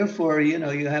 And therefore,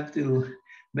 you have to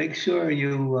make sure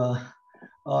you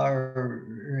are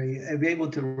able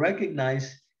to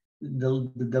recognize the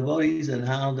devotees and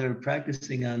how they're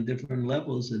practicing on different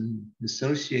levels and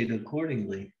associate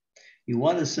accordingly. You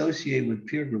want to associate with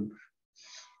peer group,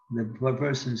 the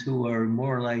persons who are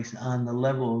more or less on the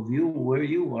level of you, where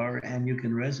you are, and you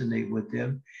can resonate with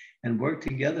them and work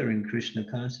together in Krishna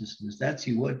consciousness. That's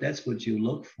what you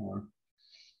look for.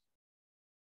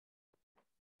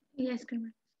 Yes, Guru.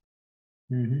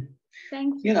 Mm-hmm.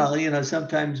 Thank you.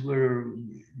 Sometimes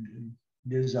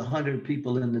there's 100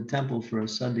 people in the temple for a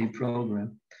Sunday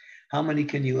program. How many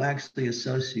can you actually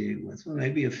associate with? Well,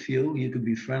 maybe a few. You could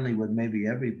be friendly with maybe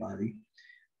everybody.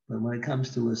 But when it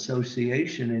comes to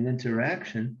association and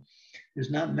interaction, there's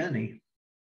not many.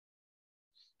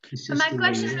 So my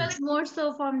question was more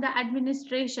so from the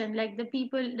administration, like the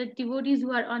devotees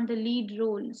who are on the lead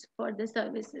roles for the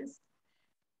services.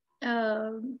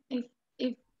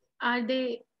 If are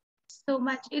they so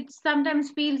much, it sometimes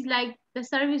feels like the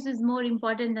service is more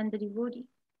important than the devotee,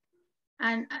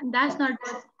 and that's not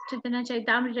what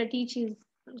Caitanya-caritamrta teaches.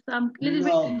 So I'm a little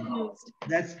bit confused.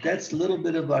 That's a little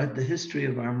bit about the history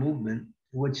of our movement,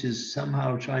 which is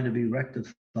somehow trying to be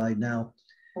rectified now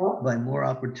by more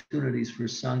opportunities for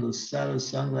Sangha, Sadhu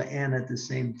Sangha, and at the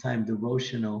same time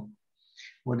devotional.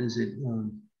 What is it?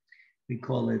 We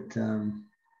call it.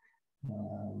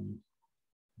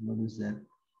 What is that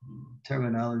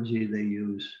terminology they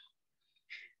use?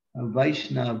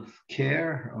 Vaishnav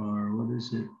care, or what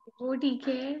is it? Devotee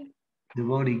care.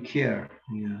 Devotee care,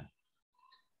 yeah.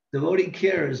 Devotee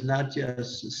care is not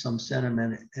just some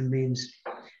sentiment. It means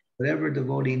whatever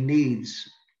devotee needs,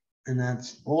 and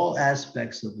that's all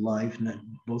aspects of life,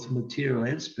 both material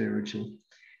and spiritual,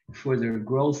 for their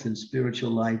growth in spiritual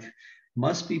life,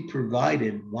 must be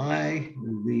provided by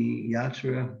the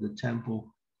yatra, the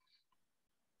temple.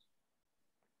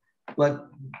 But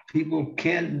people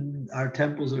our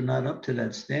temples are not up to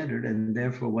that standard, and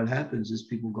therefore what happens is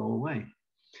people go away.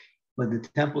 But the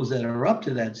temples that are up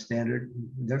to that standard,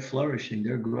 they're flourishing,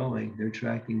 they're growing, they're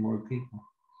attracting more people.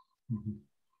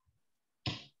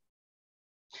 Mm-hmm.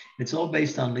 It's all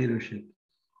based on leadership.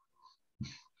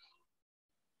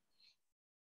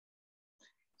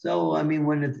 So, I mean,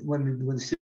 when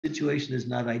the situation is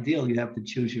not ideal, you have to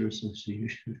choose your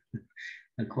association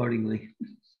accordingly.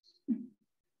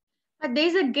 But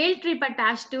there's a guilt trip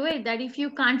attached to it, that if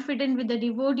you can't fit in with the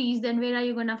devotees, then where are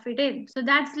you going to fit in? So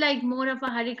that's like more of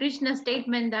a Hare Krishna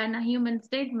statement than a human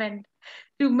statement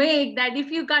to make, that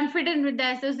if you can't fit in with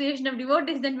the association of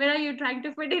devotees, then where are you trying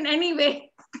to fit in anyway?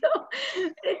 So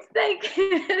it's like,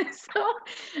 so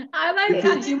am I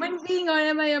a human being or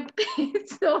am I a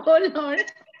so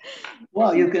Lord?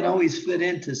 Well, you can always fit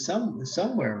into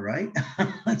somewhere, right?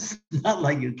 It's not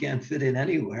like you can't fit in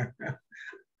anywhere.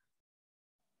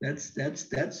 That's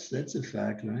a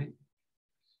fact, right?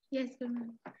 Yes, Guru.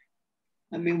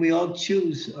 I mean, we all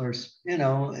choose our,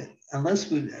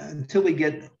 until we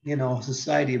get, a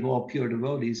society of all pure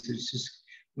devotees, it's just,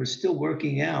 we're still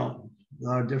working out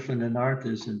our different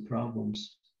anarthas and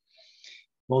problems,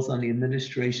 both on the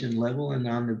administration level and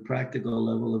on the practical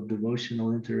level of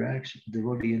devotional interaction,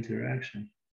 devotee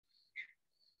interaction.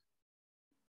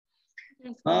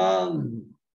 Yes,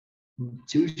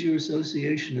 choose your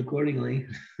association accordingly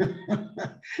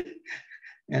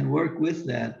and work with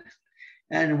that.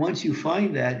 And once you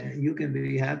find that, you can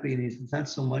be happy, and it's not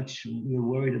so much you're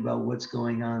worried about what's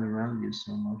going on around you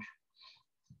so much.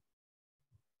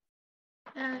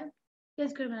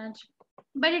 Yes, Guru Maharaj.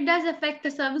 But it does affect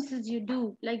the services you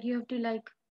do. Like you have to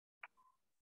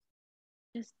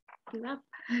just give up.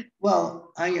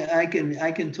 Well, I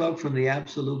can talk from the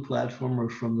absolute platform or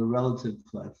from the relative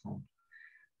platform.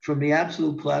 From the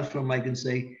absolute platform, I can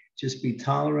say, just be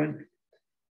tolerant,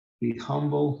 be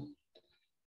humble,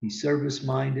 be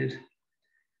service-minded,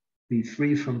 be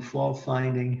free from fault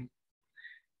finding,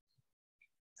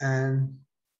 and,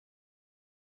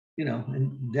 you know,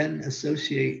 and then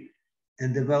associate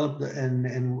and develop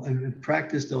and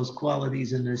practice those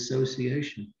qualities in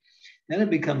association. Then it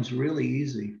becomes really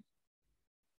easy.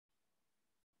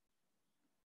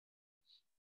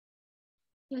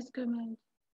 Yes, Guru Maharaj.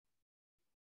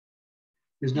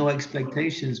 There's no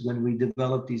expectations when we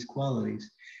develop these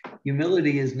qualities.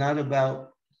 Humility is not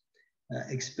about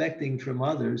expecting from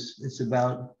others. It's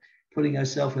about putting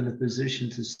ourselves in a position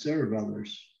to serve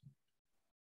others.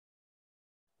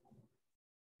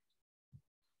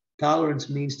 Tolerance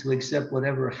means to accept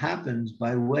whatever happens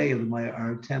by way of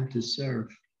our attempt to serve,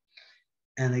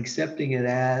 and accepting it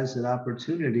as an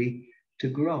opportunity to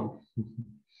grow.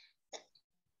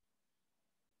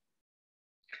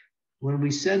 When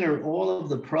we center all of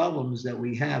the problems that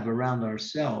we have around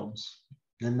ourselves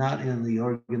and not in the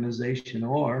organization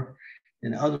or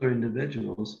in other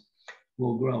individuals,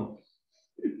 we'll grow.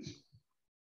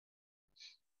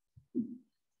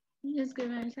 Yes, Guru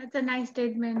Maharaj. That's a nice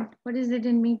statement. What is it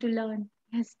in me to learn?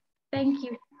 Yes, thank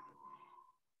you.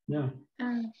 Yeah.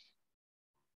 And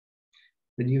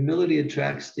humility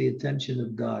attracts the attention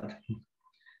of God.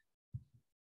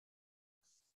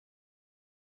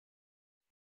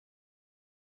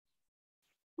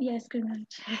 Yes, Guru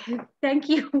Maharaj. Thank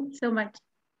you so much.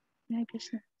 Hare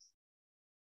Krishna.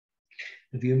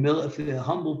 If a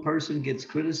humble person gets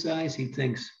criticized, he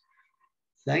thinks,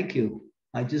 thank you.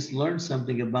 I just learned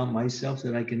something about myself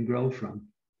that I can grow from.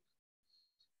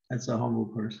 That's a humble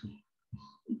person.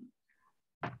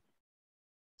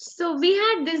 So we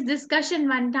had this discussion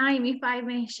one time, if I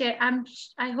may share.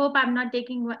 I hope I'm not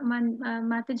taking one.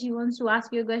 Mataji wants to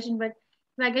ask you a question, but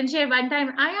if I can share one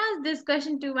time, I asked this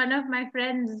question to one of my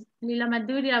friends, Lila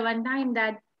Madhurya, one time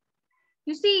that,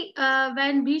 you see,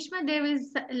 when Bhishma Dev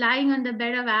is lying on the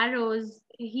bed of arrows,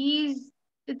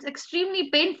 it's extremely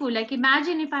painful. Like,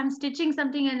 imagine if I'm stitching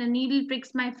something and a needle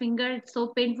pricks my finger, it's so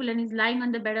painful, and he's lying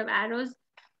on the bed of arrows.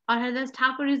 Or Haridas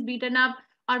Thakur is beaten up,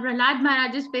 or Prahlad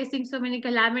Maharaj is facing so many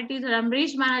calamities, or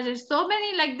Amrish Maharaj is so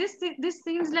many, like this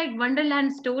seems like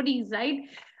Wonderland stories, right?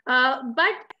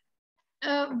 But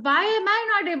why am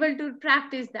I not able to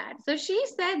practice that? So she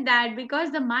said that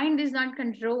because the mind is not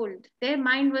controlled. Their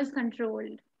mind was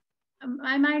controlled.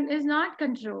 My mind is not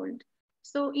controlled.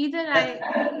 So either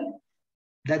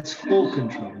That's full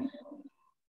control.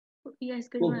 Yes,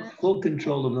 full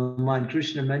control of the mind.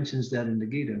 Krishna mentions that in the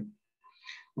Gita.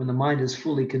 When the mind is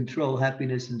fully controlled,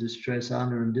 happiness and distress,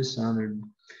 honor and dishonor,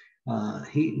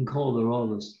 heat and cold are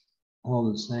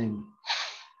all the same.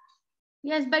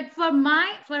 Yes, but for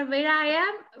where I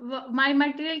am, my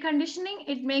material conditioning,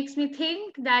 it makes me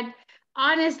think that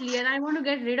honestly, and I want to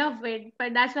get rid of it,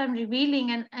 but that's what I'm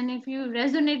revealing. And if you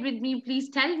resonate with me, please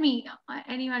tell me,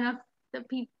 any one of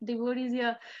the devotees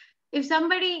here, if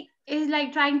somebody is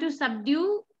like trying to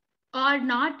subdue or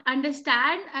not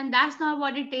understand, and that's not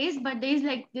what it is, but there's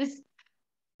like this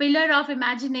pillar of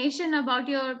imagination about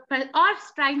or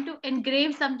trying to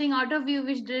engrave something out of you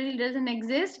which really doesn't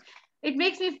exist, it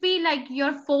makes me feel like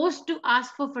you're forced to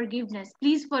ask for forgiveness.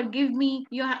 Please forgive me.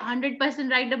 You're 100%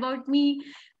 right about me.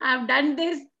 I've done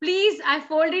this. Please, I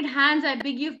folded hands. I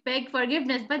beg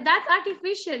forgiveness. But that's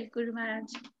artificial, Guru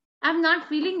Maharaj. I'm not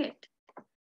feeling it.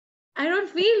 I don't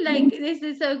feel like this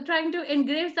is trying to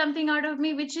engrave something out of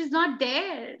me which is not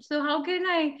there. So how can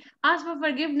I ask for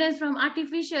forgiveness from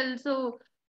artificial? So,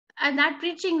 and that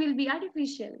preaching will be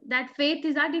artificial. That faith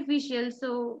is artificial.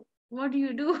 So what do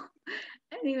you do?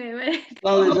 Anyway,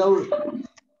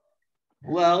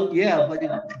 well, yeah,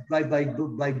 but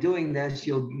by doing this,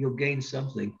 you'll gain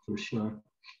something for sure.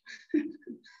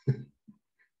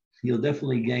 You'll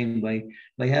definitely gain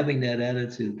by having that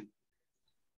attitude.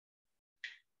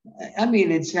 I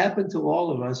mean, it's happened to all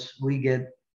of us. We get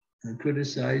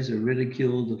criticized or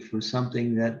ridiculed for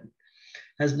something that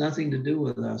has nothing to do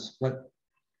with us, but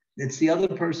it's the other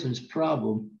person's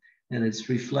problem, and it's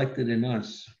reflected in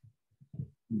us.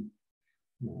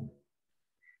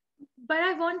 But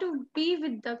I want to be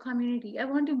with the community. I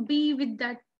want to be with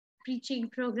that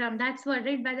preaching program. That's what,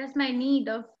 right? But that's my need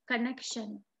of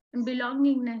connection and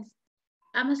belongingness.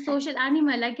 I'm a social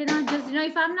animal. I cannot just,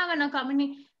 if I'm not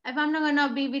gonna if I'm not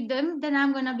gonna be with them, then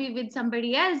I'm gonna be with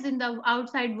somebody else in the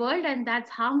outside world, and that's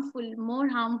harmful, more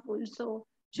harmful. So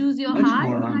choose your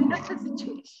heart kind of a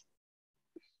situation.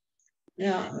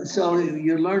 Yeah, so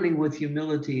you're learning what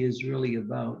humility is really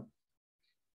about,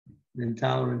 and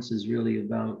tolerance is really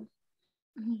about.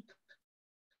 Mm-hmm.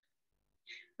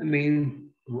 I mean,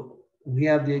 we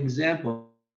have the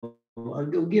example. I'll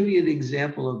give you the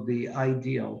example of the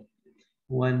ideal.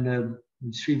 When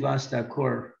Srivas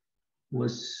Thakur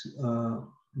was,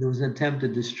 there was an attempt to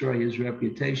destroy his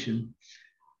reputation.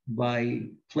 by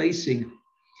placing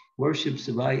worships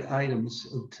of items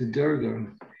to Durga.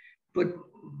 But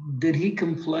did he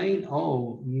complain?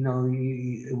 Oh, you know,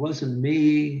 it wasn't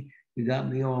me. You got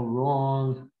me all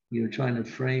wrong. You're trying to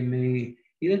frame me.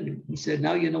 He didn't. He said,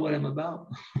 now you know what I'm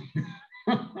about.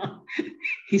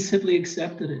 He simply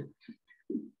accepted it.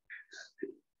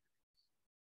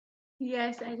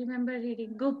 Yes, I remember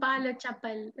reading Gopala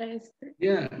Chapal.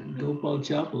 Yeah, Gopal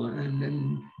Chapal. And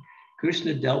then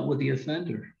Krishna dealt with the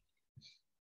offender.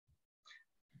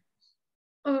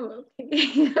 Oh,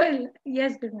 okay.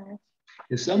 Yes, Guru Maharaj.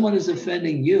 If someone is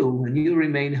offending you and you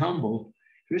remain humble,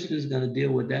 Krishna is going to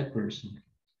deal with that person.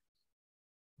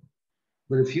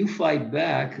 But if you fight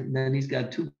back, then he's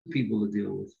got two people to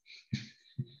deal with.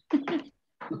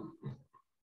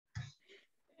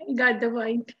 Got the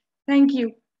point. Thank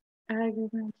you. Guru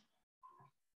Maharaj.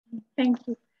 Thank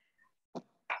you.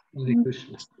 Hare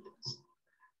Krishna.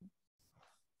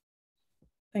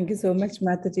 Thank you so much,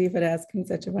 Mataji, for asking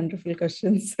such a wonderful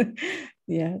questions.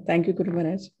 Yeah, thank you, Guru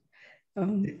Maharaj.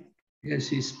 Yes,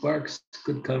 he sparks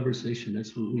good conversation.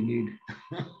 That's what we need.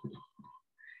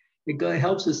 It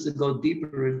helps us to go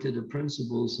deeper into the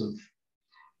principles of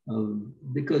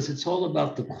because it's all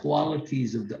about the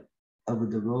qualities of a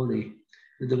devotee.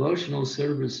 The devotional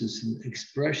service is an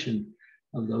expression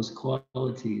of those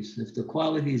qualities. If the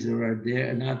qualities are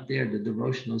not there, the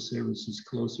devotional service is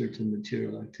closer to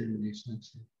material activities.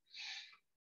 That's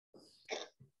it.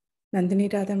 Nandini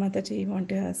Radha Mataji, you want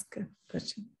to ask a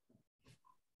question?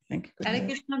 Thank you. Hare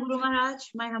Krishna, Guru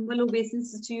Maharaj. My humble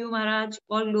obeisances to you, Maharaj.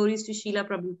 All glories to Srila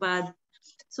Prabhupada.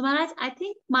 So, Maharaj, I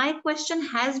think my question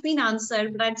has been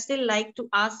answered, but I'd still like to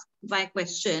ask my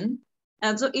question.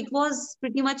 So it was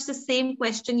pretty much the same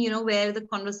question, you know, where the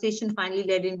conversation finally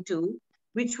led into,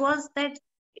 which was that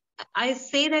I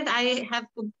say that I have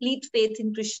complete faith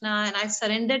in Krishna and I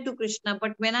surrender to Krishna.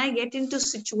 But when I get into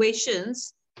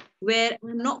situations where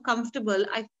I'm not comfortable,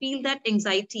 I feel that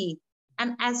anxiety.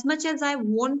 And as much as I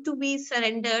want to be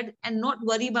surrendered and not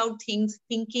worry about things,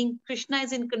 thinking Krishna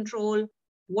is in control,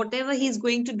 whatever he's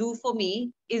going to do for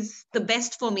me is the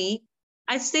best for me,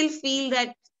 I still feel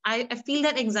that I feel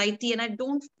that anxiety, and I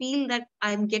don't feel that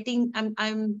I'm doing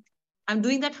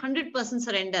that 100%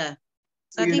 surrender.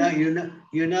 So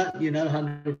you're not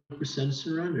 100%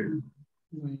 surrendered.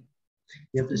 You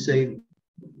have to say,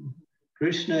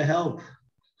 Krishna help,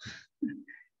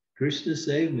 Krishna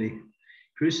save me,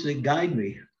 Krishna guide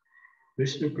me,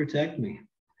 Krishna protect me.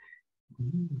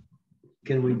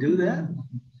 Can we do that?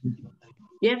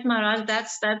 Yes, Maharaj,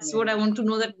 that's what I want to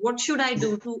know, that what should I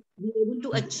do to be able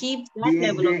to achieve that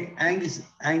level of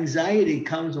anxiety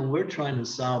comes when we're trying to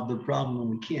solve the problem and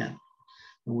we can't.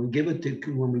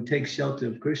 When we take shelter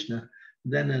of Krishna,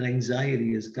 then that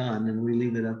anxiety is gone and we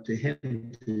leave it up to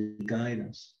him to guide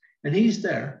us. And he's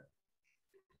there.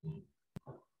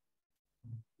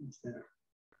 He's there.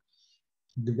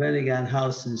 Depending on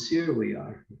how sincere we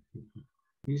are,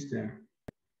 he's there.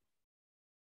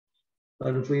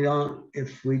 But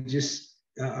if we just,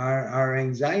 our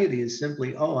anxiety is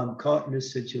simply, oh, I'm caught in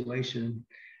this situation.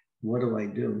 What do I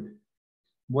do?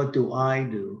 What do I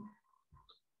do?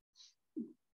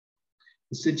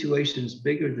 The situation's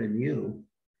bigger than you.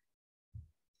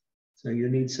 So you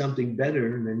need something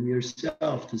better than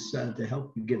yourself to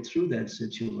help you get through that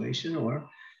situation or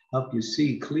help you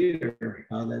see clear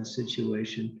how that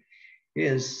situation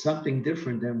is something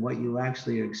different than what you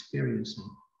actually are experiencing.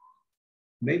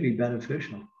 Maybe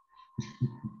beneficial.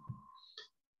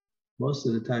 Most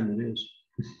of the time it is.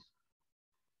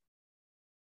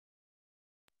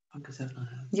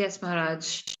 Yes,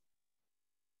 Maharaj.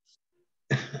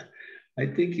 I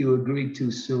think you agreed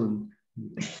too soon.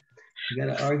 You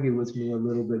got to argue with me a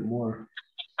little bit more.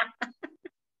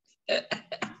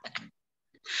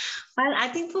 Well, I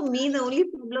think for me, the only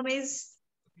problem is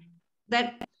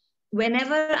that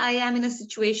whenever I am in a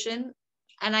situation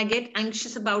and I get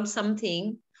anxious about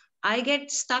something, I get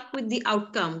stuck with the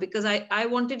outcome because I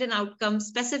wanted an outcome,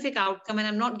 specific outcome, and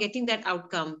I'm not getting that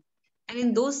outcome. And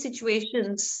in those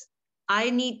situations, I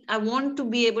want to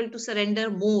be able to surrender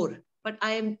more, but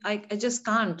I just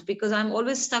can't because I'm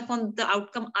always stuck on the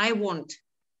outcome I want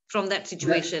from that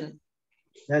situation.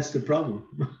 That's the problem.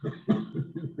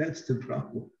 That's the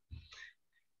problem.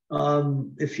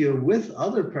 If you're with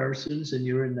other persons and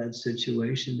you're in that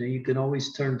situation, then you can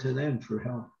always turn to them for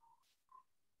help,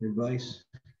 advice.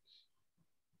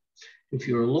 If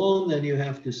you're alone, then you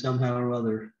have to somehow or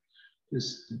other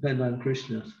just depend on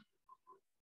Krishna.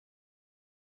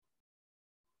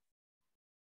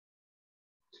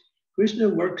 Krishna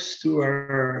works through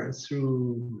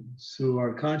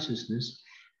our consciousness.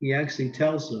 He actually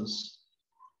tells us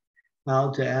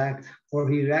how to act, or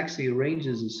he actually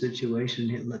arranges a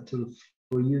situation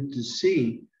for you to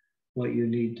see what you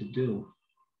need to do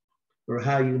or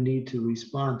how you need to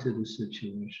respond to the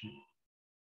situation.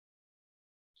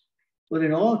 But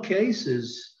in all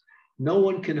cases, no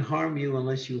one can harm you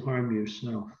unless you harm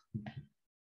yourself.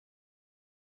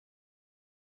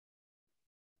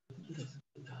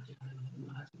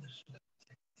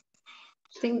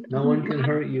 No one can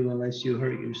hurt you unless you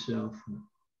hurt yourself.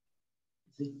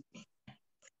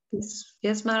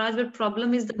 Yes, Maharaj, but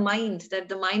problem is the mind, that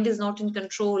the mind is not in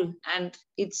control, and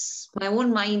it's my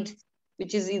own mind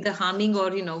which is either harming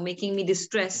or, making me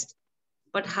distressed.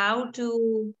 But how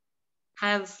to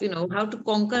have, how to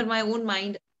conquer my own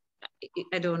mind,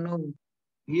 I don't know.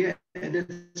 Yeah,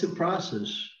 it's a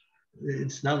process.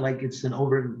 It's not like it's an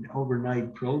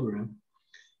overnight program.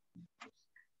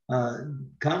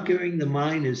 Conquering the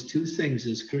mind is two things,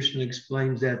 as Krishna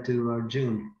explains that to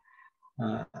Arjuna.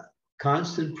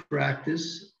 Constant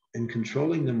practice in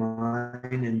controlling the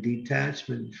mind and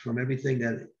detachment from everything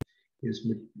that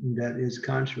is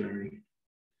contrary.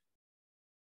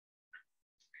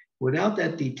 Without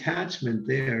that detachment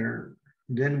there,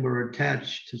 then we're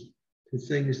attached to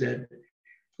things that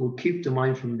will keep the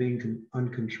mind from being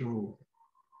uncontrolled.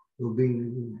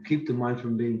 Keep the mind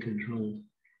from being controlled.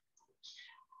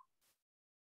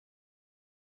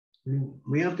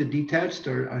 We have to detach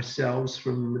ourselves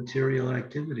from material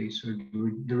activities or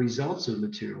the results of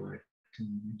material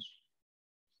activities.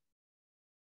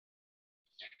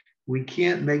 We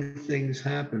can't make things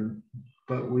happen,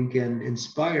 but we can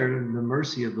inspire the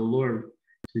mercy of the Lord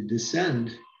to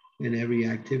descend in every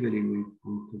activity we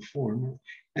perform.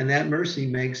 And that mercy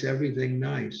makes everything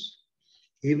nice.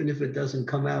 Even if it doesn't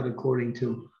come out according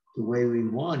to the way we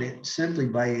want it, simply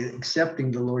by accepting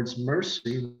the Lord's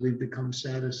mercy, we become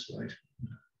satisfied.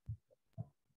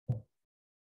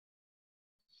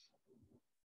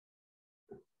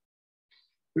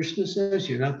 Krishna says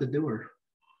you're not the doer.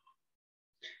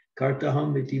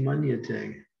 Kartaham iti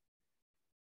manyate.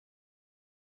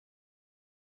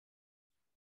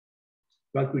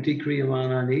 Prakriti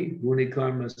kriyamanani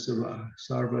gunikarma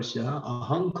sarvasya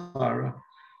ahankara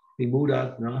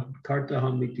vimudatna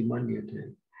kartaham iti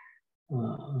manyate.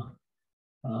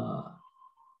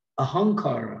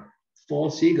 Ahankara,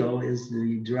 false ego, is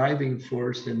the driving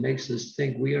force that makes us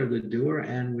think we are the doer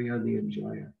and we are the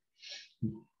enjoyer.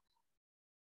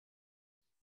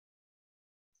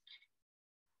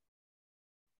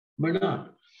 We're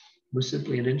not. We're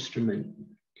simply an instrument.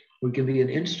 We can be an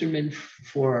instrument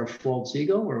for our false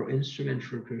ego or an instrument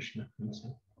for Krishna.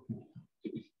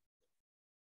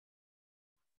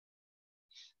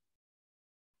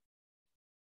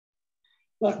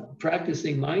 But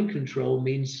practicing mind control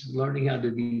means learning how to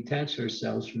detach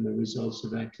ourselves from the results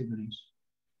of activities.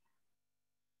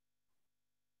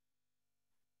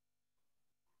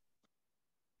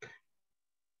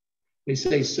 They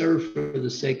say serve for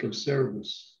the sake of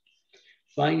service.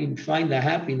 Find the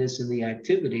happiness in the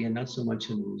activity and not so much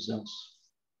in the results.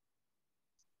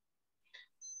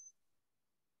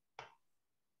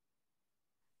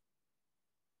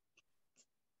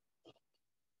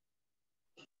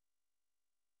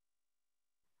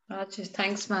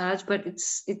 Thanks, Maharaj, but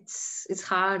it's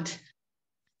hard.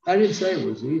 I didn't say it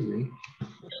was easy.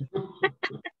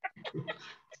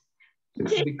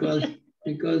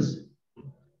 because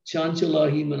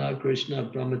Chanchala Himana Krishna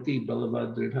Pramati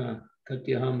Balavadridha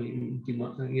Katyaham,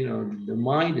 the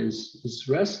mind is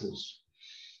restless.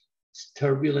 It's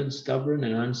turbulent, stubborn,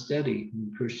 and unsteady.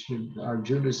 And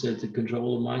Arjuna said to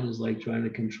control the mind is like trying to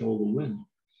control the wind.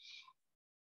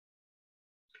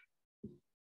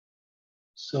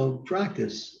 So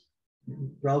practice.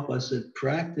 Prabhupada said,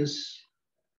 practice,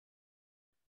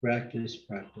 practice,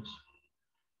 practice.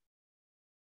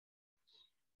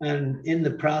 And in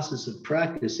the process of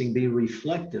practicing, be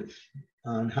reflective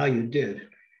on how you did.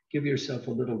 Give yourself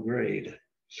a little grade.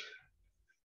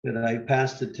 Did I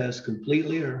pass the test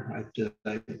completely, or did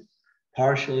I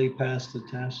partially pass the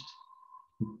test?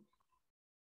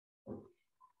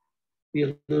 Be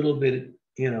a little bit,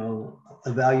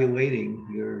 evaluating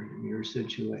your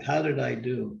situation. How did I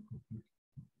do?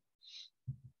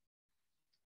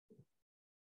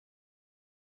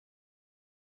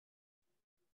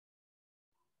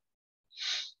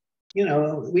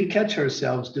 We catch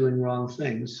ourselves doing wrong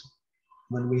things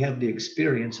when we have the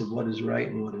experience of what is right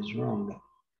and what is wrong.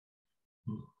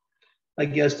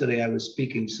 Like yesterday, I was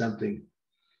speaking to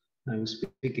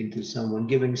someone,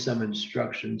 giving some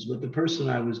instructions, but the person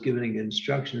I was giving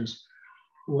instructions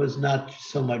was not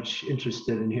so much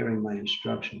interested in hearing my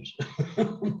instructions.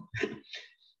 It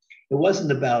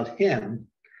wasn't about him.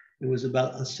 It was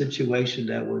about a situation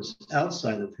that was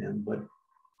outside of him, but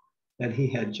that he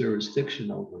had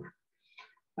jurisdiction over.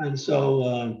 And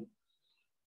so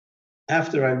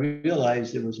after I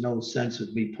realized there was no sense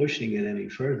of me pushing it any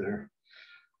further,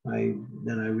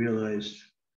 then I realized,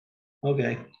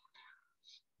 okay,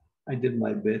 I did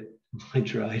my bit. I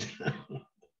tried.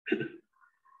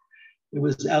 It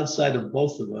was outside of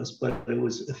both of us, but it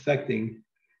was affecting,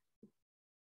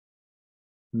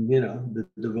 the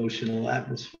devotional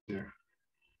atmosphere.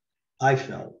 I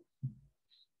felt.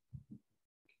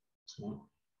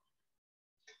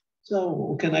 So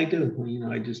what can I do?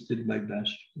 I just did my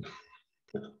best.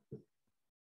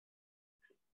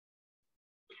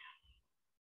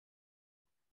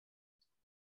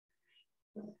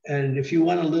 And if you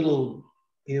want a little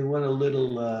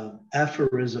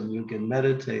aphorism you can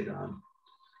meditate on,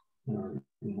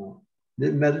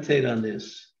 meditate on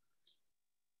this.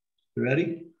 You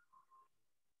ready?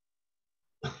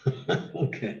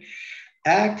 Okay.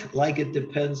 Act like it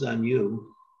depends on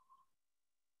you,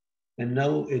 and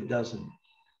no, it doesn't.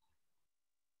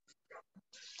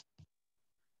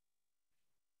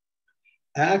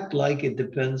 Act like it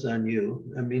depends on you.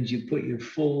 That means you put your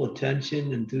full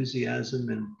attention, enthusiasm,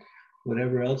 and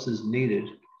whatever else is needed.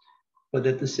 But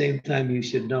at the same time, you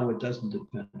should know it doesn't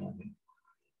depend on you.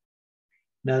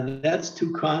 Now, that's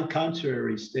two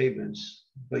contrary statements,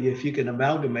 but if you can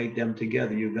amalgamate them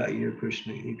together, you got your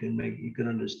Krishna. You can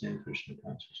understand Krishna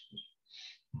consciousness.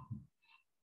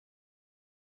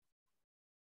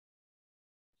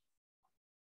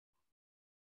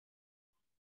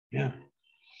 Yeah.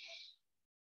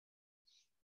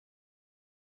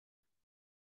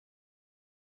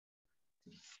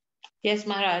 Yes,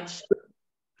 Maharaj.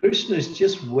 Krishna is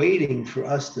just waiting for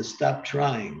us to stop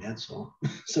trying, that's all,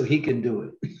 so he can do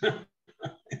it.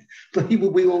 But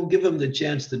we won't give him the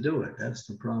chance to do it. That's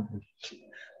the problem.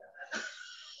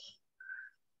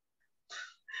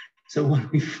 So when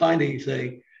we finally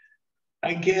say,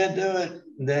 I can't do it,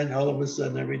 then all of a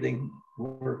sudden everything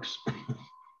works.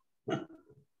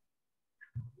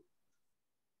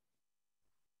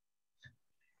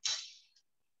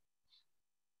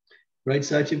 Right,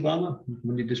 Satyabhama?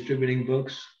 When you're distributing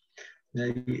books,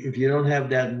 if you don't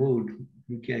have that mood,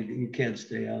 you can't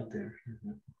stay out there.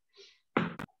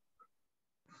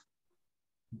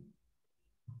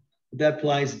 That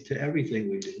applies to everything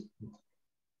we do.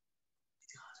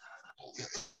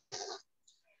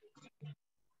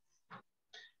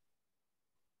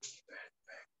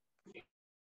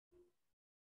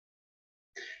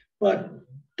 But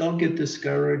don't get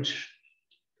discouraged.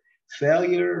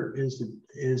 Failure is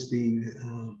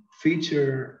the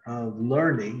feature of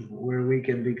learning where we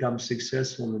can become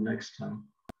successful the next time.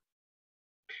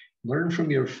 Learn from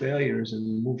your failures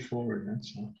and move forward,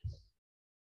 that's all.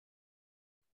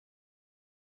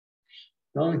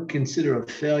 Don't consider a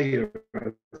failure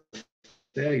a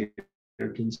failure.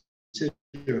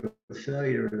 Consider a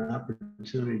failure an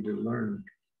opportunity to learn.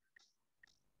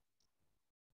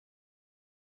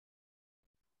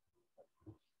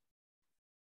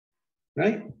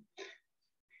 Right?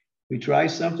 We try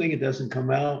something, it doesn't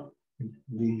come out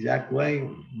the exact way.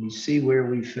 We see where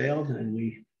we failed and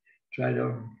we try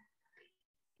to,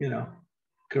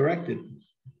 correct it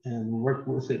and work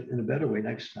with it in a better way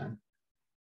next time.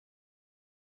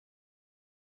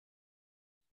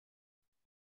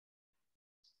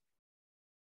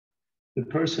 The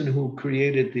person who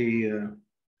created the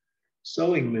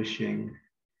sewing machine,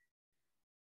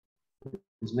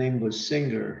 his name was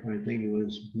Singer. I think it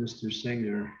was Mr.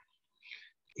 Singer.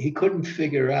 He couldn't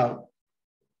figure out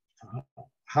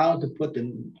how to put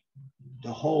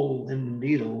the hole in the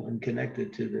needle and connect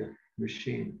it to the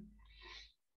machine.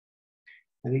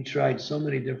 And he tried so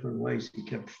many different ways, he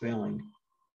kept failing.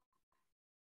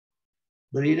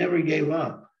 But he never gave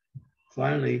up.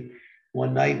 Finally,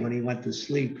 one night when he went to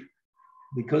sleep,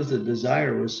 because the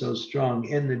desire was so strong,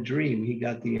 in the dream, he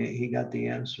got the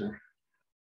answer.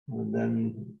 And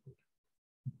then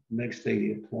next day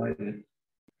he applied it.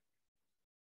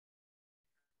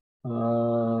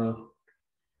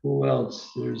 Who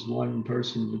else? There's one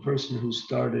person, the person who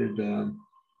started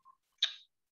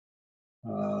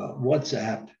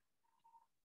WhatsApp.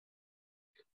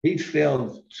 He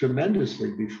failed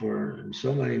tremendously before in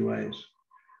so many ways.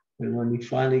 And when he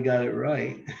finally got it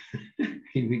right,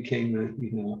 he became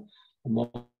a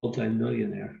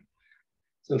multi-millionaire.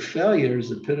 So failure is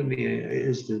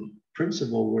the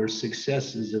principle where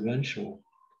success is eventual.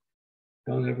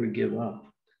 Don't ever give up.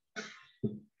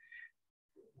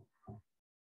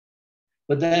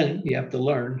 But then you have to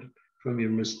learn from your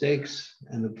mistakes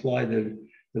and apply the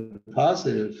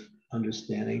positive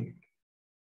understanding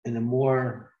in a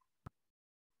more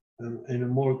in a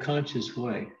more conscious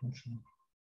way.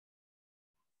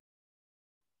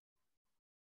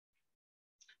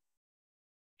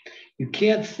 You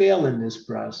can't fail in this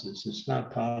process. It's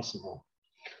not possible.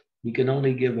 You can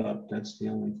only give up. That's the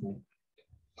only thing.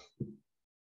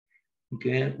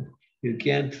 You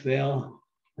can't fail,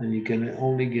 and you can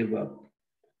only give up.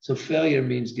 So failure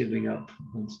means giving up.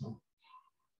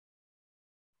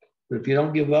 But if you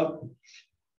don't give up,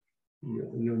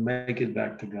 you'll make it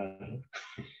back to God.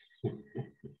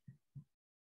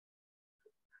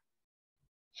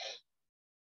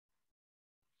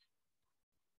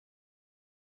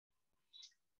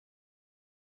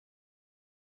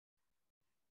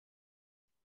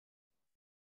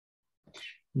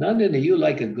 Nandini, you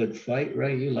like a good fight,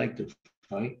 right? You like to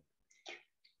fight.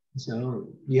 So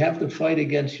you have to fight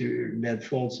against that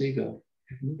false ego,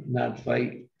 not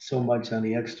fight so much on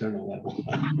the external level.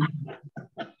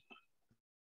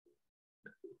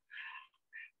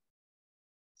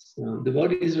 So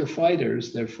devotees are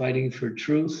fighters. They're fighting for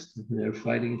truth. They're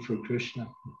fighting for Krishna.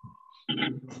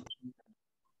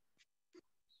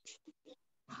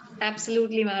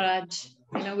 Absolutely, Maharaj.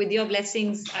 With your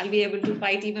blessings, I'll be able to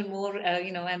fight even more,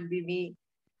 and be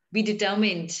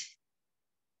determined.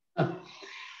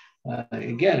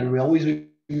 Again, we always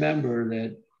remember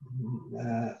that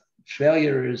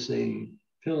failure is the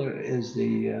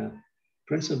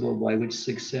principle by which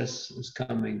success is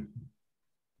coming.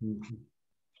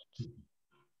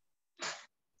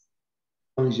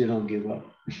 As long as you don't give up.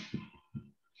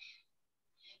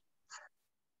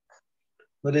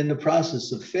 But in the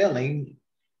process of failing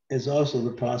is also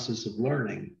the process of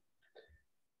learning.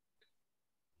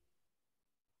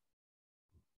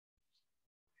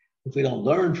 If we don't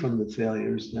learn from the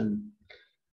failures, then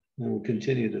we'll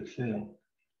continue to fail.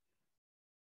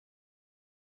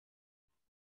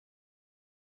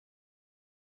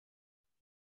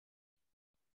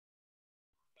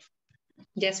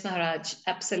 Yes, Maharaj,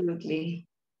 absolutely.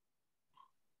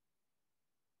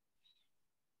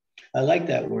 I like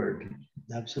that word,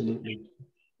 absolutely.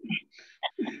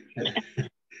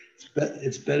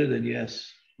 It's better than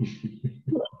yes.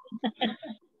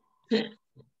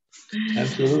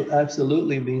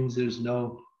 Absolutely means there's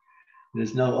no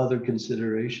other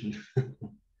consideration.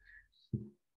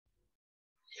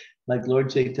 Like Lord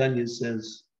Chaitanya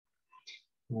says,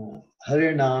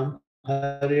 Harir Nam,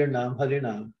 Harir Nam, Harir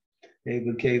Nam,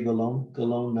 Eva Kevalam,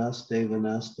 Kalom Nasteva,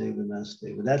 Nasteva,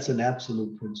 Nasteva. That's an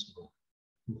absolute principle.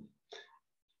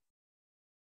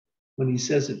 When he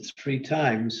says it 3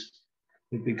 times,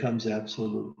 it becomes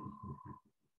absolute.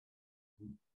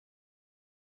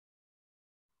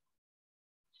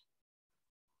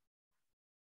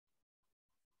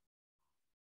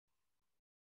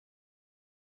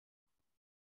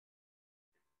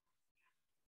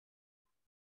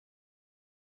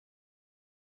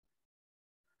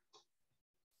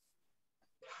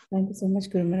 Thank you so much,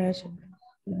 Guru Maharaj.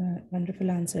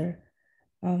 Wonderful answer.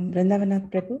 Vrindavanath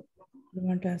Prabhu, you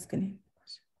want to ask any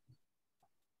question?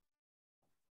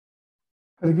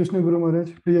 Hare Krishna, Guru Maharaj.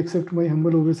 Please accept my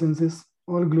humble obeisances.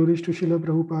 All glories to Srila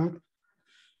Prabhupada.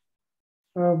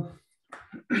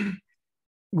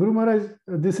 Guru Maharaj,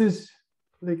 this is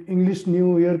like English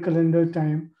New Year calendar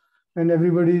time, and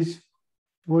everybody's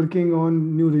working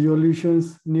on new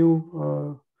resolutions,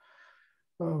 new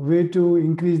way to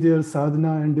increase their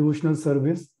sadhana and devotional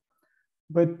service.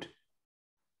 But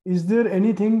is there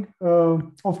anything,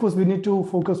 of course, we need to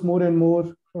focus more and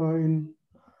more in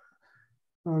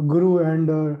Guru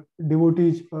and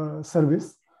devotee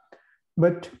service.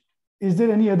 But is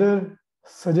there any other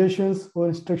suggestions or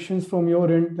instructions from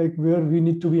your end, like where we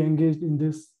need to be engaged in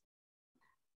this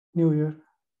new year?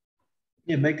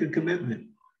 Yeah, make a commitment.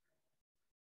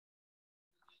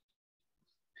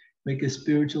 Make a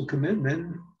spiritual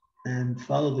commitment and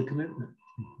follow the commitment.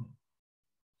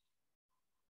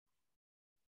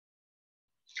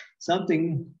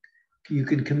 Something you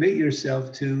can commit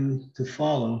yourself to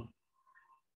follow,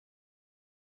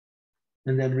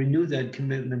 and then renew that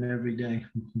commitment every day.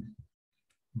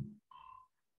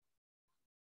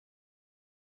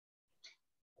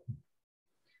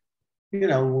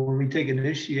 When we take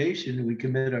initiation, we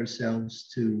commit ourselves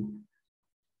to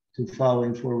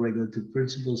following 4 regulative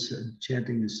principles,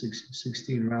 chanting the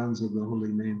 16 rounds of the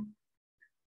holy name.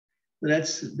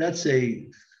 That's a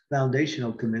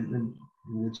foundational commitment,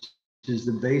 which is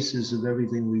the basis of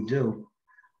everything we do.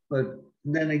 But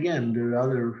then again, there are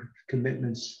other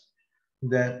commitments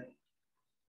that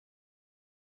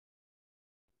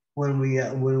when we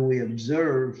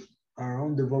observe our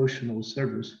own devotional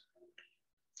service,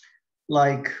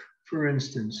 like, for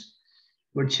instance,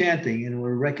 we're chanting and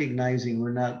we're recognizing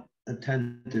we're not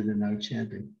attentive in our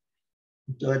chanting.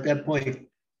 So at that point,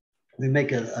 we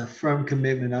make a firm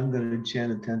commitment. I'm going to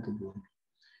chant attentively,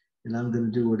 and I'm going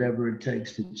to do whatever it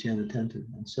takes to chant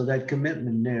attentively. So that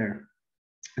commitment there,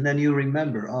 and then you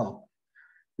remember, oh,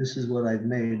 this is what I've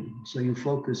made. So you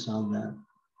focus on that.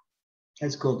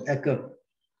 That's called Ekavrata.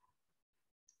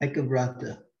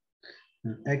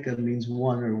 Eka means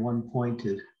one or one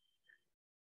pointed.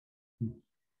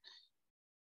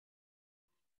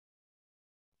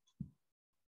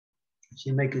 So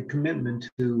you make a commitment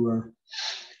to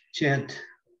chant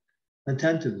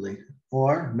attentively,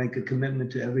 or make a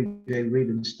commitment to every day read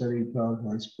and study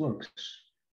Prabhupada's books.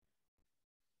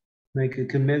 Make a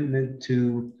commitment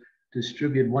to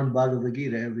distribute one Bhagavad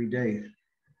Gita every day.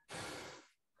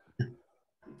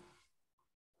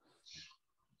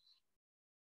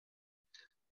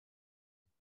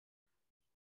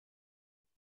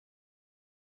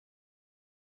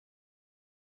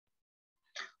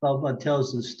 Prabhupada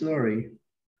tells the story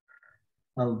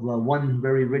of one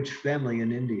very rich family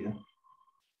in India.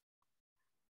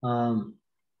 And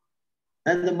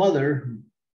the mother,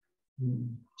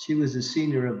 she was the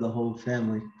senior of the whole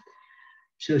family.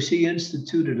 So she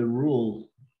instituted a rule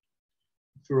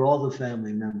for all the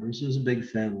family members. It was a big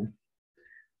family,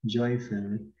 joint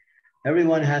family.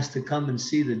 Everyone has to come and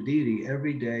see the deity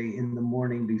every day in the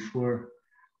morning before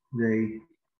they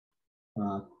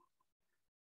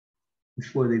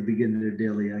begin their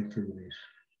daily activities.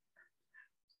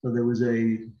 So there was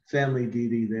a family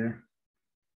deity there.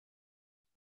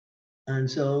 And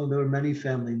so there were many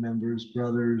family members,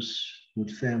 brothers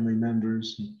with family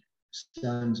members,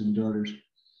 sons and daughters.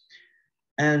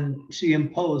 And she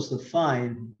imposed a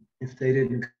fine if they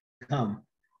didn't come.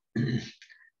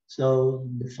 So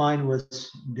the fine was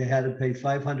they had to pay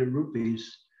 500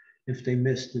 rupees if they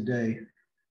missed a day.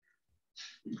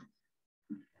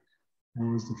 That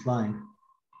was the fine.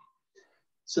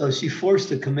 So she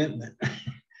forced a commitment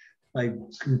by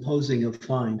imposing a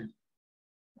fine.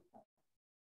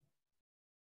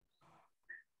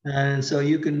 And so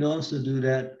you can also do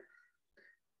that.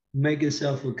 Make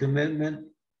yourself a commitment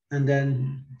and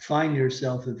then fine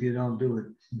yourself if you don't do it.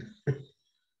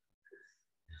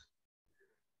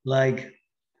 Like,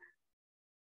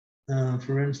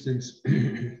 for instance,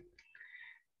 I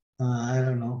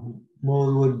don't know,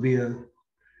 what would be a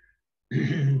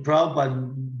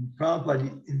Prabhupada,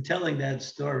 in telling that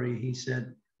story, he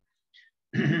said,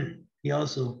 he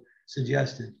also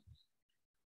suggested,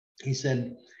 he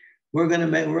said, we're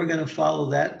gonna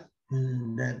follow that,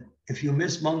 that if you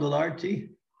miss Mangal Arti,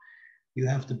 you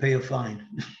have to pay a fine,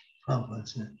 Prabhupada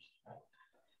said.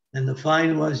 And the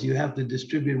fine was you have to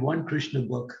distribute one Krishna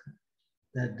book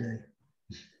that day.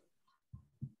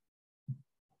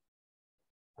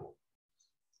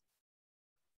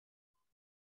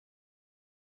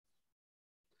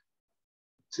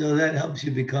 So that helps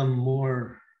you become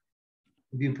more,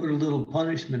 if you put a little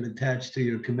punishment attached to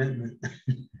your commitment, that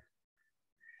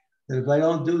if I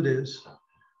don't do this,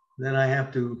 then I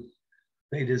have to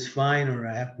pay this fine, or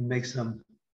I have to make some,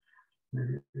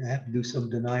 I have to do some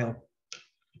denial.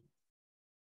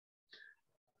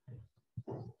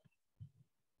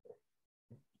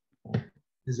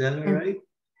 Is that all right?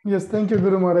 Yes, thank you,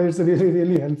 Guru Maharaj. It's really,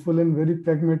 really helpful and very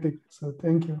pragmatic. So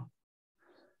thank you.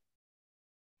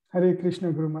 Hare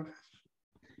Krishna, Guru Maharaj.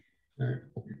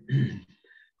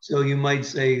 So you might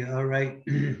say, all right,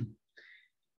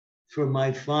 for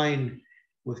my fine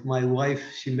with my wife,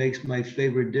 she makes my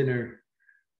favorite dinner.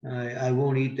 I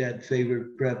won't eat that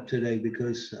favorite prep today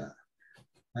because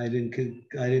I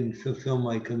didn't fulfill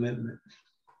my commitment.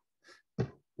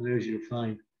 There's your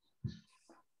fine.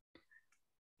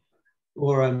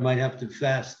 Or I might have to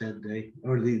fast that day,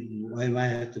 or I might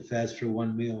have to fast for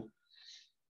one meal.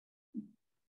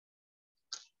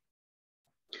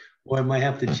 Or I might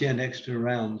have to chant extra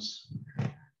rounds.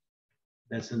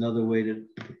 That's another way to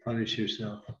punish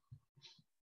yourself.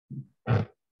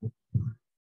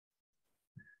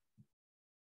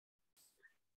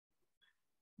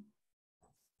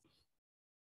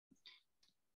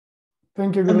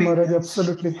 Thank you, Guru Maharaj.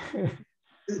 Absolutely.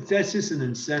 That's just an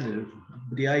incentive.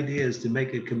 The idea is to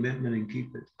make a commitment and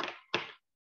keep it.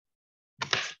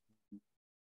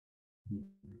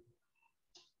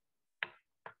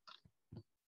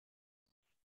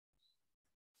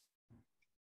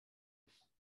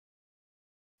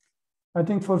 I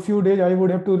think for a few days I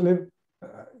would have to live,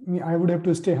 I would have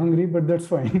to stay hungry, but that's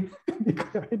fine.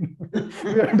 Because I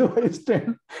know where do I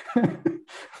stand?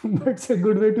 That's a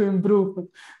good way to improve.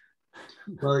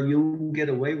 Well, you won't get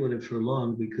away with it for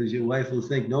long because your wife will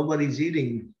think nobody's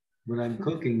eating when I'm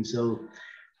cooking. So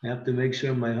I have to make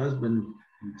sure my husband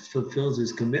fulfills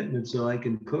his commitment so I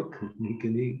can cook and he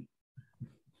can eat.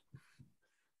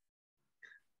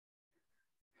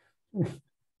 We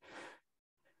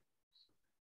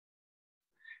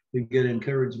get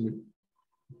encouragement.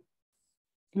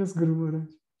 Yes, Guru Maharaj.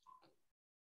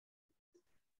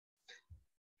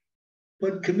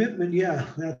 But commitment, yeah,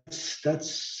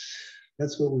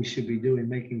 that's what we should be doing,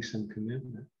 making some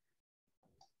commitment.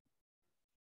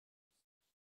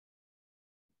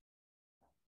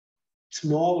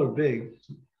 Small or big,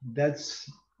 that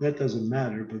doesn't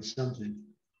matter, but something.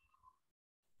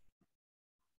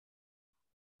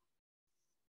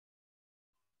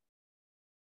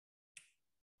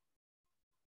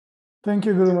 Thank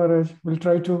you, Guru Maharaj. We'll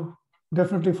try to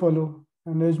definitely follow.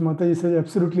 And as Mataji says,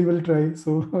 absolutely will try.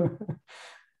 So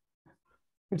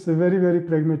it's a very, very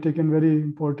pragmatic and very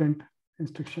important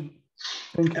instruction.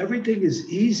 Thank you. Everything is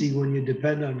easy when you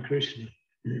depend on Krishna.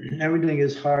 Everything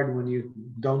is hard when you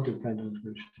don't depend on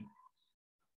Krishna.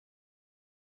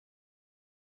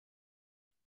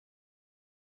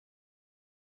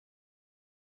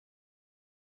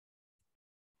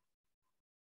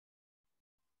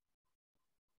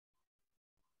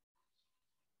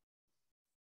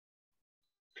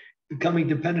 Becoming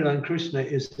dependent on Krishna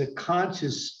is the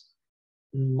conscious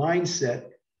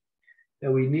mindset that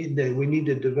we need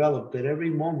to develop, that every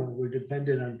moment we're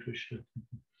dependent on Krishna.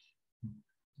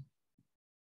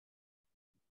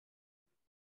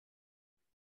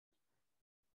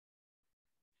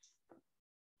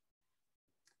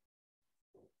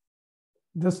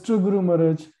 That's true, Guru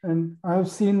Maharaj. And I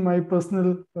have seen my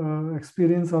personal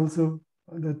experience also,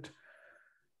 that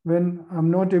when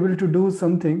I'm not able to do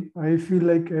something, I feel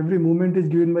like every moment is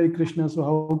given by Krishna. So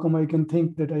how come I can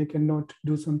think that I cannot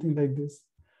do something like this?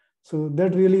 So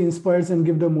that really inspires and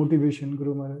gives the motivation,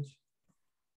 Guru Maharaj.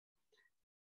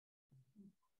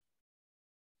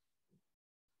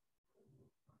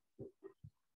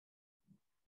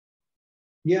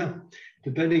 Yeah,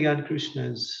 depending on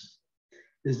Krishna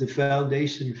is the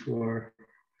foundation for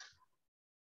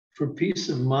peace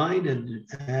of mind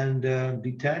and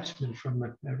detachment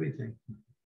from everything.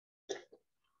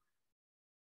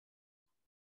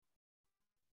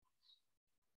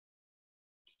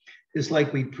 It's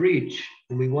like we preach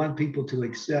and we want people to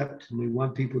accept and we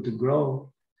want people to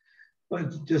grow, but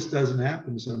it just doesn't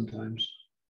happen sometimes.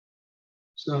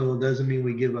 So it doesn't mean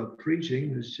we give up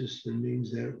preaching. It means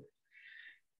that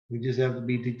we just have to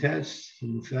be detached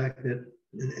from the fact that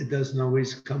it doesn't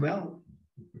always come out.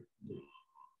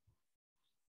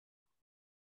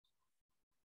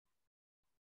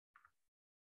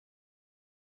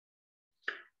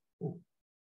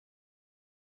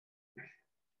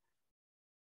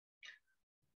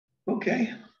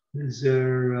 Okay, is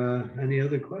there any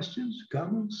other questions,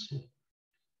 comments?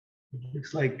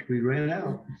 Looks like we ran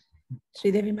out.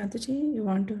 Sridevi Mataji, you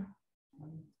want to?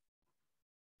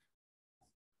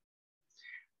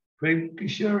 Prem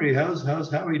Kishori,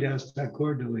 how's Haridas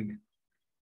Thakur doing?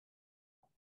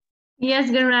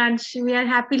 Yes, Guru Maharaj, we are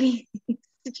happily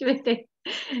situated.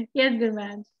 Yes, Guru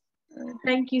Maharaj.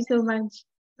 Thank you so much.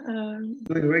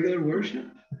 Doing regular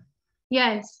worship?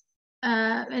 Yes.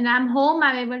 When I'm home,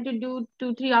 I'm able to do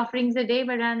 2-3 offerings a day,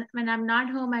 but when I'm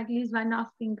not home, at least one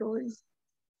offering goes.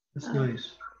 That's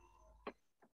nice.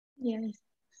 Yes.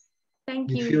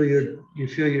 Thank you. You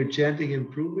feel your chanting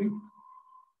improving?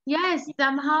 Yes,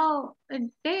 somehow it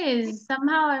is.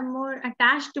 Somehow I'm more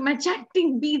attached to my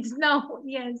chanting beads now.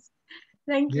 Yes.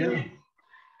 Thank you. Yeah.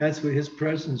 That's what his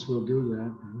presence will do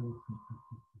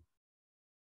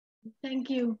that.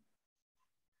 Thank you.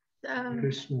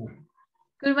 Krishna.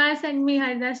 Gurma sent me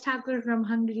Haridas Thakur from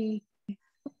Hungary.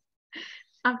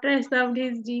 After I served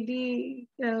his GD,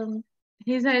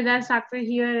 his Haridas Thakur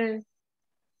here,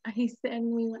 he sent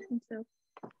me one. So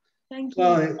thank you.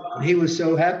 Well, he was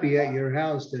so happy at your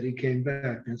house that he came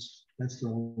back. That's the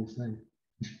whole thing.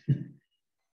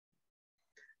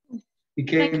 He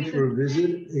came for a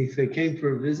visit. He came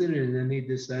for a visit, and then he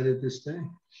decided to stay.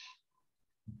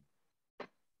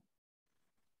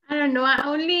 I don't know.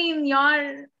 Only in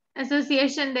your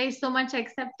association there is so much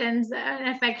acceptance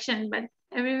and affection, but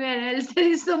everywhere else there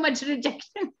is so much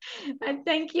rejection. But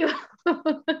thank you.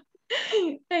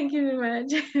 Thank you very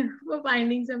much for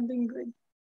finding something good.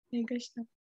 Hare Krishna.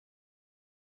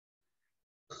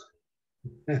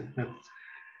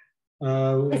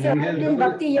 I served in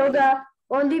Bhakti Yoga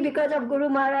only because of Guru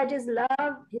Maharaj's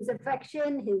love, his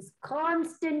affection, his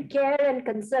constant care and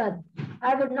concern.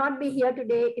 I would not be here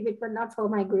today if it were not for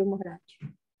my Guru Maharaj.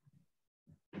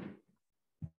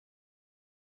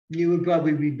 You would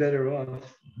probably be better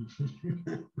off.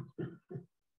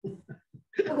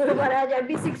 Guru Maharaj, I'd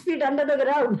be 6 feet under the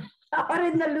ground or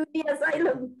in the Ludi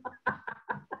asylum.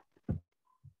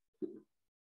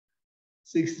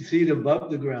 60 feet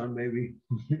above the ground, maybe.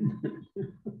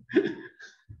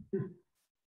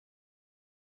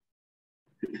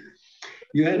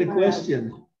 You had a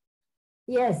question.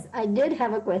 Yes, I did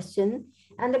have a question.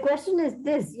 And the question is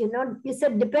this, you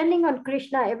said depending on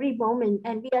Krishna every moment,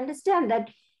 and we understand that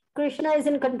Krishna is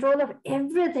in control of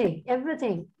everything,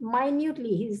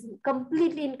 minutely. He's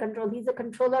completely in control. He's a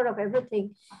controller of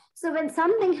everything. So when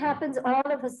something happens all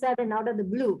of a sudden out of the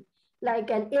blue, like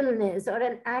an illness or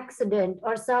an accident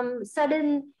or some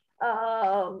sudden,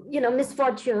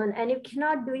 misfortune, and you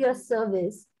cannot do your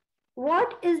service,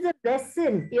 what is the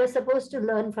lesson you're supposed to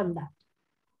learn from that?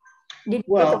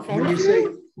 Well, when you say,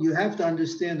 you have to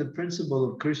understand the principle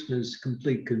of Krishna's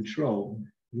complete control,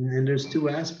 and there's two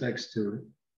aspects to it.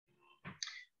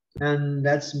 And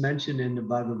that's mentioned in the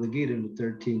Bhagavad Gita in the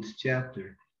 13th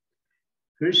chapter.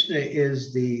 Krishna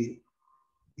is the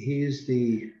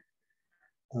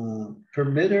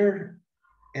permitter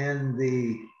and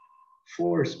the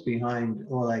force behind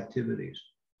all activities.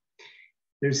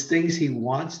 There's things he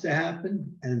wants to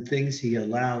happen and things he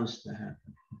allows to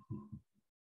happen.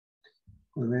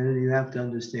 And then you have to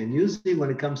understand, usually when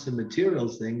it comes to material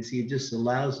things, he just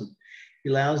allows it. He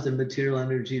allows the material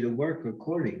energy to work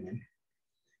accordingly.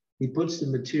 He puts the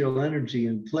material energy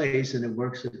in place and it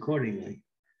works accordingly.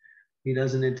 He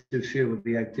doesn't interfere with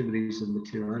the activities of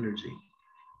material energy.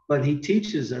 But he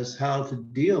teaches us how to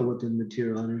deal with the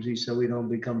material energy so we don't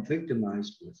become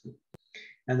victimized with it.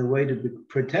 And the way to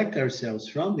protect ourselves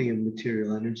from the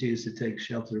immaterial energy is to take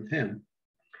shelter of him.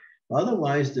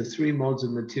 Otherwise, the three modes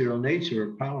of material nature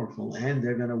are powerful and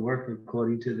they're going to work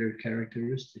according to their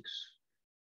characteristics.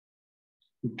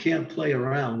 You can't play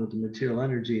around with the material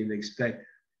energy and expect,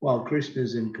 well,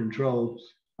 Krishna's in control,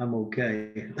 I'm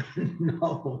okay.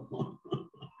 No.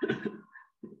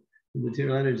 The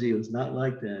material energy is not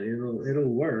like that. It'll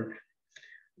work.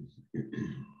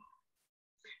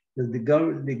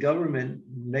 The government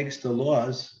makes the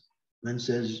laws and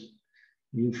says,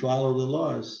 you follow the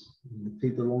laws. If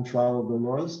people don't follow the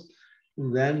laws,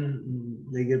 then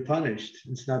they get punished.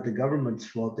 It's not the government's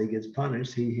fault they get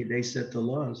punished. They set the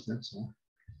laws, that's all.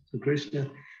 So Krishna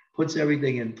puts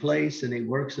everything in place and he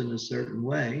works in a certain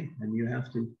way, and you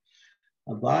have to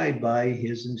abide by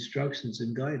his instructions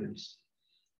and guidance.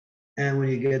 And when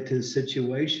you get to a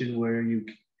situation where you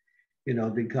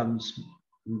becomes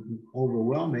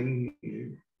overwhelming,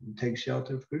 you take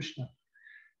shelter of Krishna.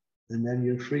 And then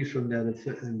you're free from that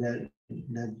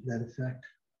effect.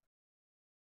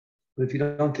 But if you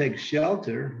don't take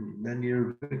shelter, then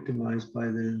you're victimized by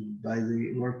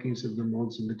the workings of the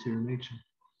modes of material nature.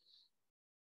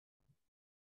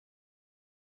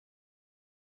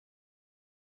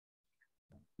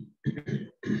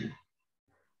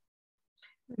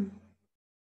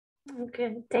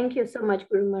 Okay, thank you so much,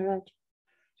 Guru Maharaj.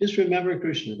 Just remember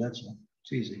Krishna, that's all.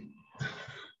 It's easy.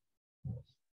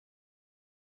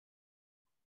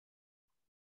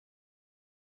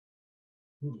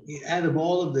 Out of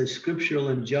all of the scriptural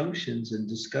injunctions and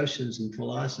discussions and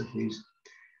philosophies,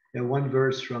 there's one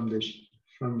verse from the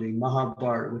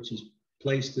Mahabharata, which is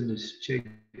placed in this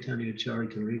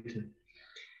Caitanya-caritamrta,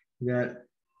 that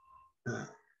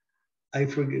I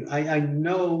forget. I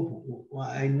know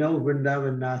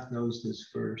Vrindavan Nath knows this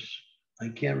verse. I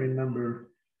can't remember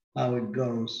how it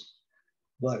goes,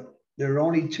 but there are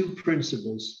only two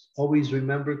principles: always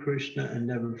remember Krishna and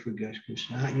never forget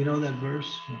Krishna. You know that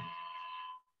verse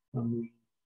from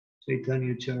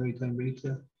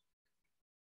Caitanya-caritamrta?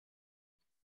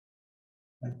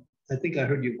 I think I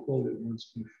heard you quote it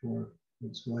once before.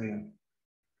 That's why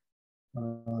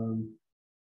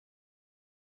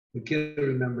I can't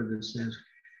remember the sense.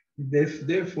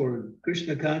 Therefore,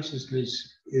 Krishna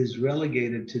consciousness is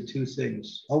relegated to two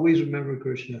things. Always remember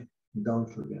Krishna and don't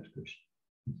forget Krishna.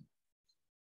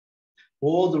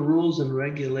 All the rules and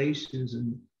regulations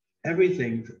and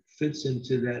everything fits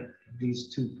into these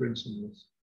two principles.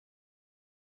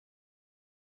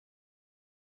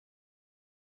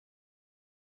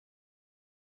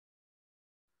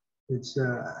 It's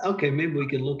okay, maybe we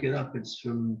can look it up. It's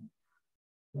from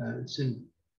it's in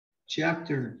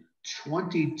chapter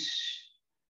 20.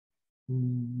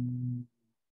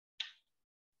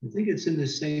 I think it's in the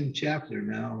same chapter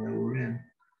now that we're in.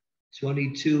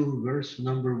 22, verse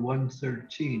number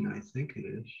 113, I think it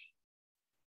is.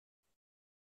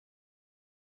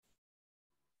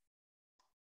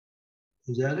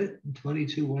 Is that it?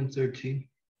 22, 113?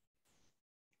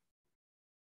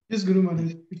 Yes, Guru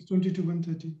Maharaj, it's 22,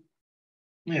 113.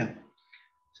 Yeah.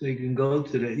 So you can go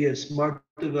to that. Yes, Martava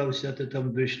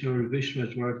Satatam Vishnu or Vishnu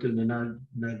Martava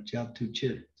Najaptu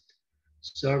Chit.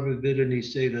 Sarva Vidani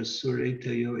Seda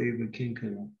Suretayo Eva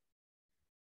Kinkara.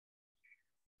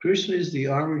 Krishna is the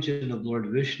origin of Lord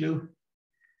Vishnu.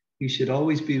 He should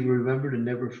always be remembered and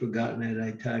never forgotten at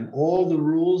any time. All the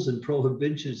rules and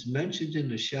prohibitions mentioned in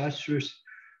the Shastras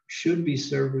should be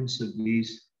servants of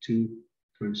these two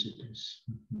principles.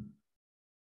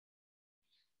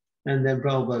 And then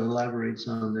Prabhupada elaborates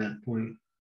on that point.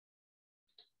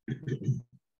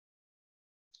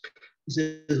 He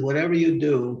says, whatever you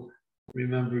do,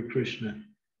 remember Krishna.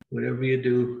 Whatever you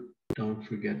do, don't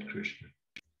forget Krishna.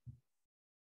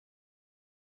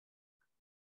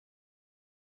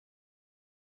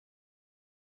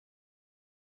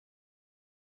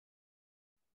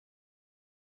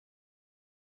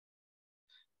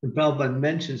 And Prabhupada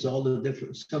mentions all the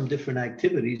some different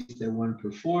activities that one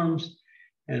performs,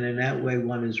 and in that way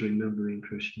one is remembering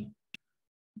Krishna.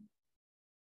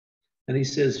 And he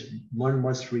says one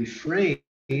must refrain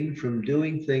from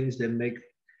doing things that make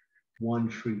one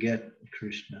forget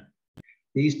Krishna.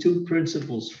 These two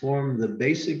principles form the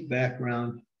basic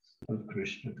background of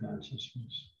Krishna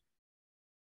consciousness.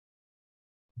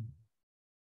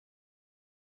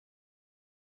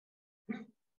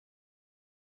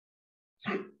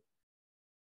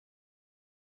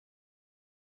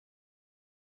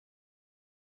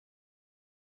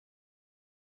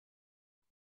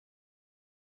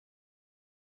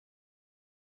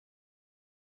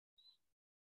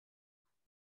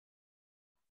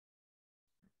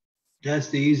 That's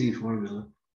the easy formula.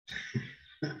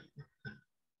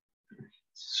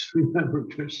 Just remember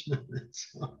Krishna, that's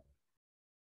all.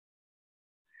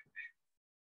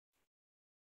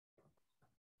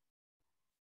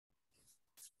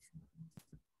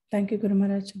 Thank you, Guru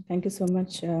Maharaj. Thank you so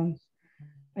much. I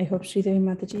hope Sridevi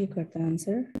Mataji, you got the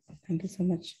answer. Thank you so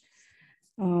much.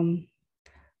 Guru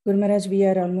Maharaj, we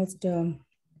are almost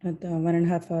at the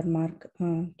 1.5 hour mark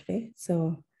today.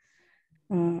 So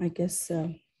I guess,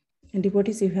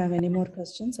 devotees, if you have any more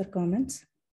questions or comments?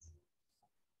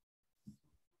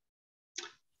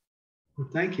 Well,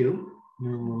 thank you.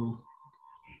 We'll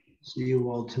see you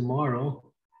all tomorrow.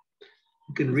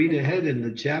 You can read ahead in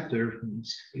the chapter.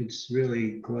 It's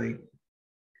really quite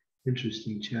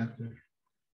interesting chapter.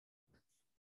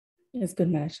 Yes, good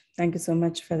Maharaj. Thank you so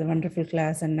much for the wonderful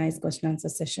class and nice question answer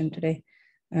session today,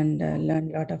 and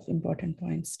learned a lot of important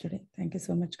points today. Thank you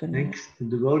so much, Guru Maharaj. Thanks to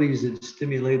devotees, it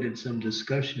stimulated some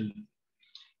discussion,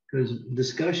 because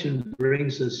discussion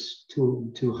brings us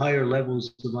to higher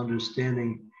levels of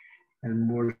understanding and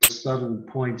more subtle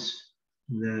points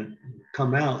that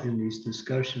come out in these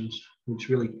discussions, which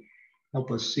really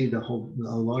help us see a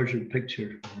larger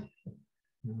picture.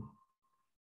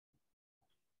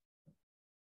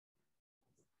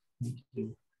 Thank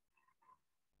you.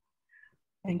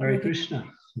 Thank you. Hare Krishna.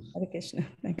 Hare Krishna.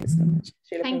 Thank you so much.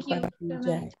 Thank you so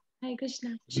much. Hare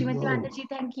Krishna. Srimati Mataji,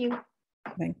 thank you.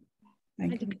 Thank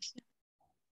you. Krishna.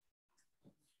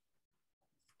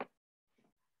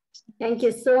 Thank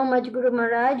you so much, Guru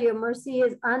Maharaj. Your mercy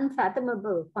is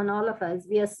unfathomable on all of us.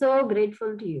 We are so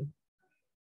grateful to you.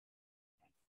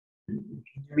 I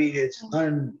mean, it's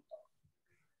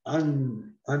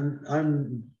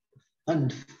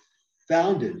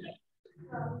unfounded.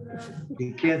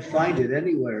 You can't find it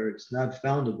anywhere. It's not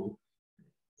foundable.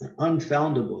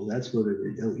 Unfoundable, that's what it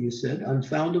is. You said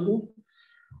unfoundable?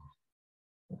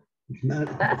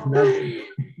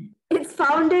 It's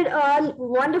founded on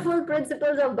wonderful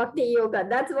principles of Bhakti Yoga.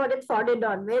 That's what it's founded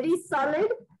on. Very solid,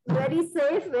 very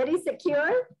safe, very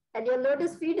secure. And your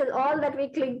lotus feet is all that we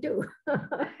cling to.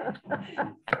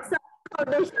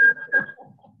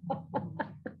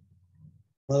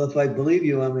 Well, if I believe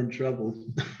you, I'm in trouble.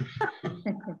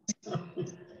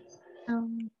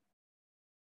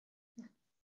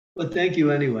 But thank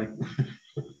you anyway.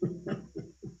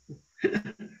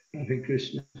 Hare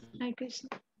Krishna. Hare Krishna.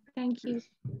 Thank you.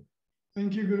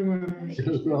 Thank you, Guru Maharaj.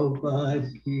 Prabhupada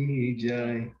ki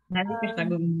jai. Hare Krishna,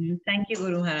 Guru. Thank you,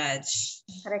 Guru Maharaj.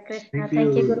 Hare Krishna. Thank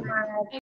you, Guru Maharaj.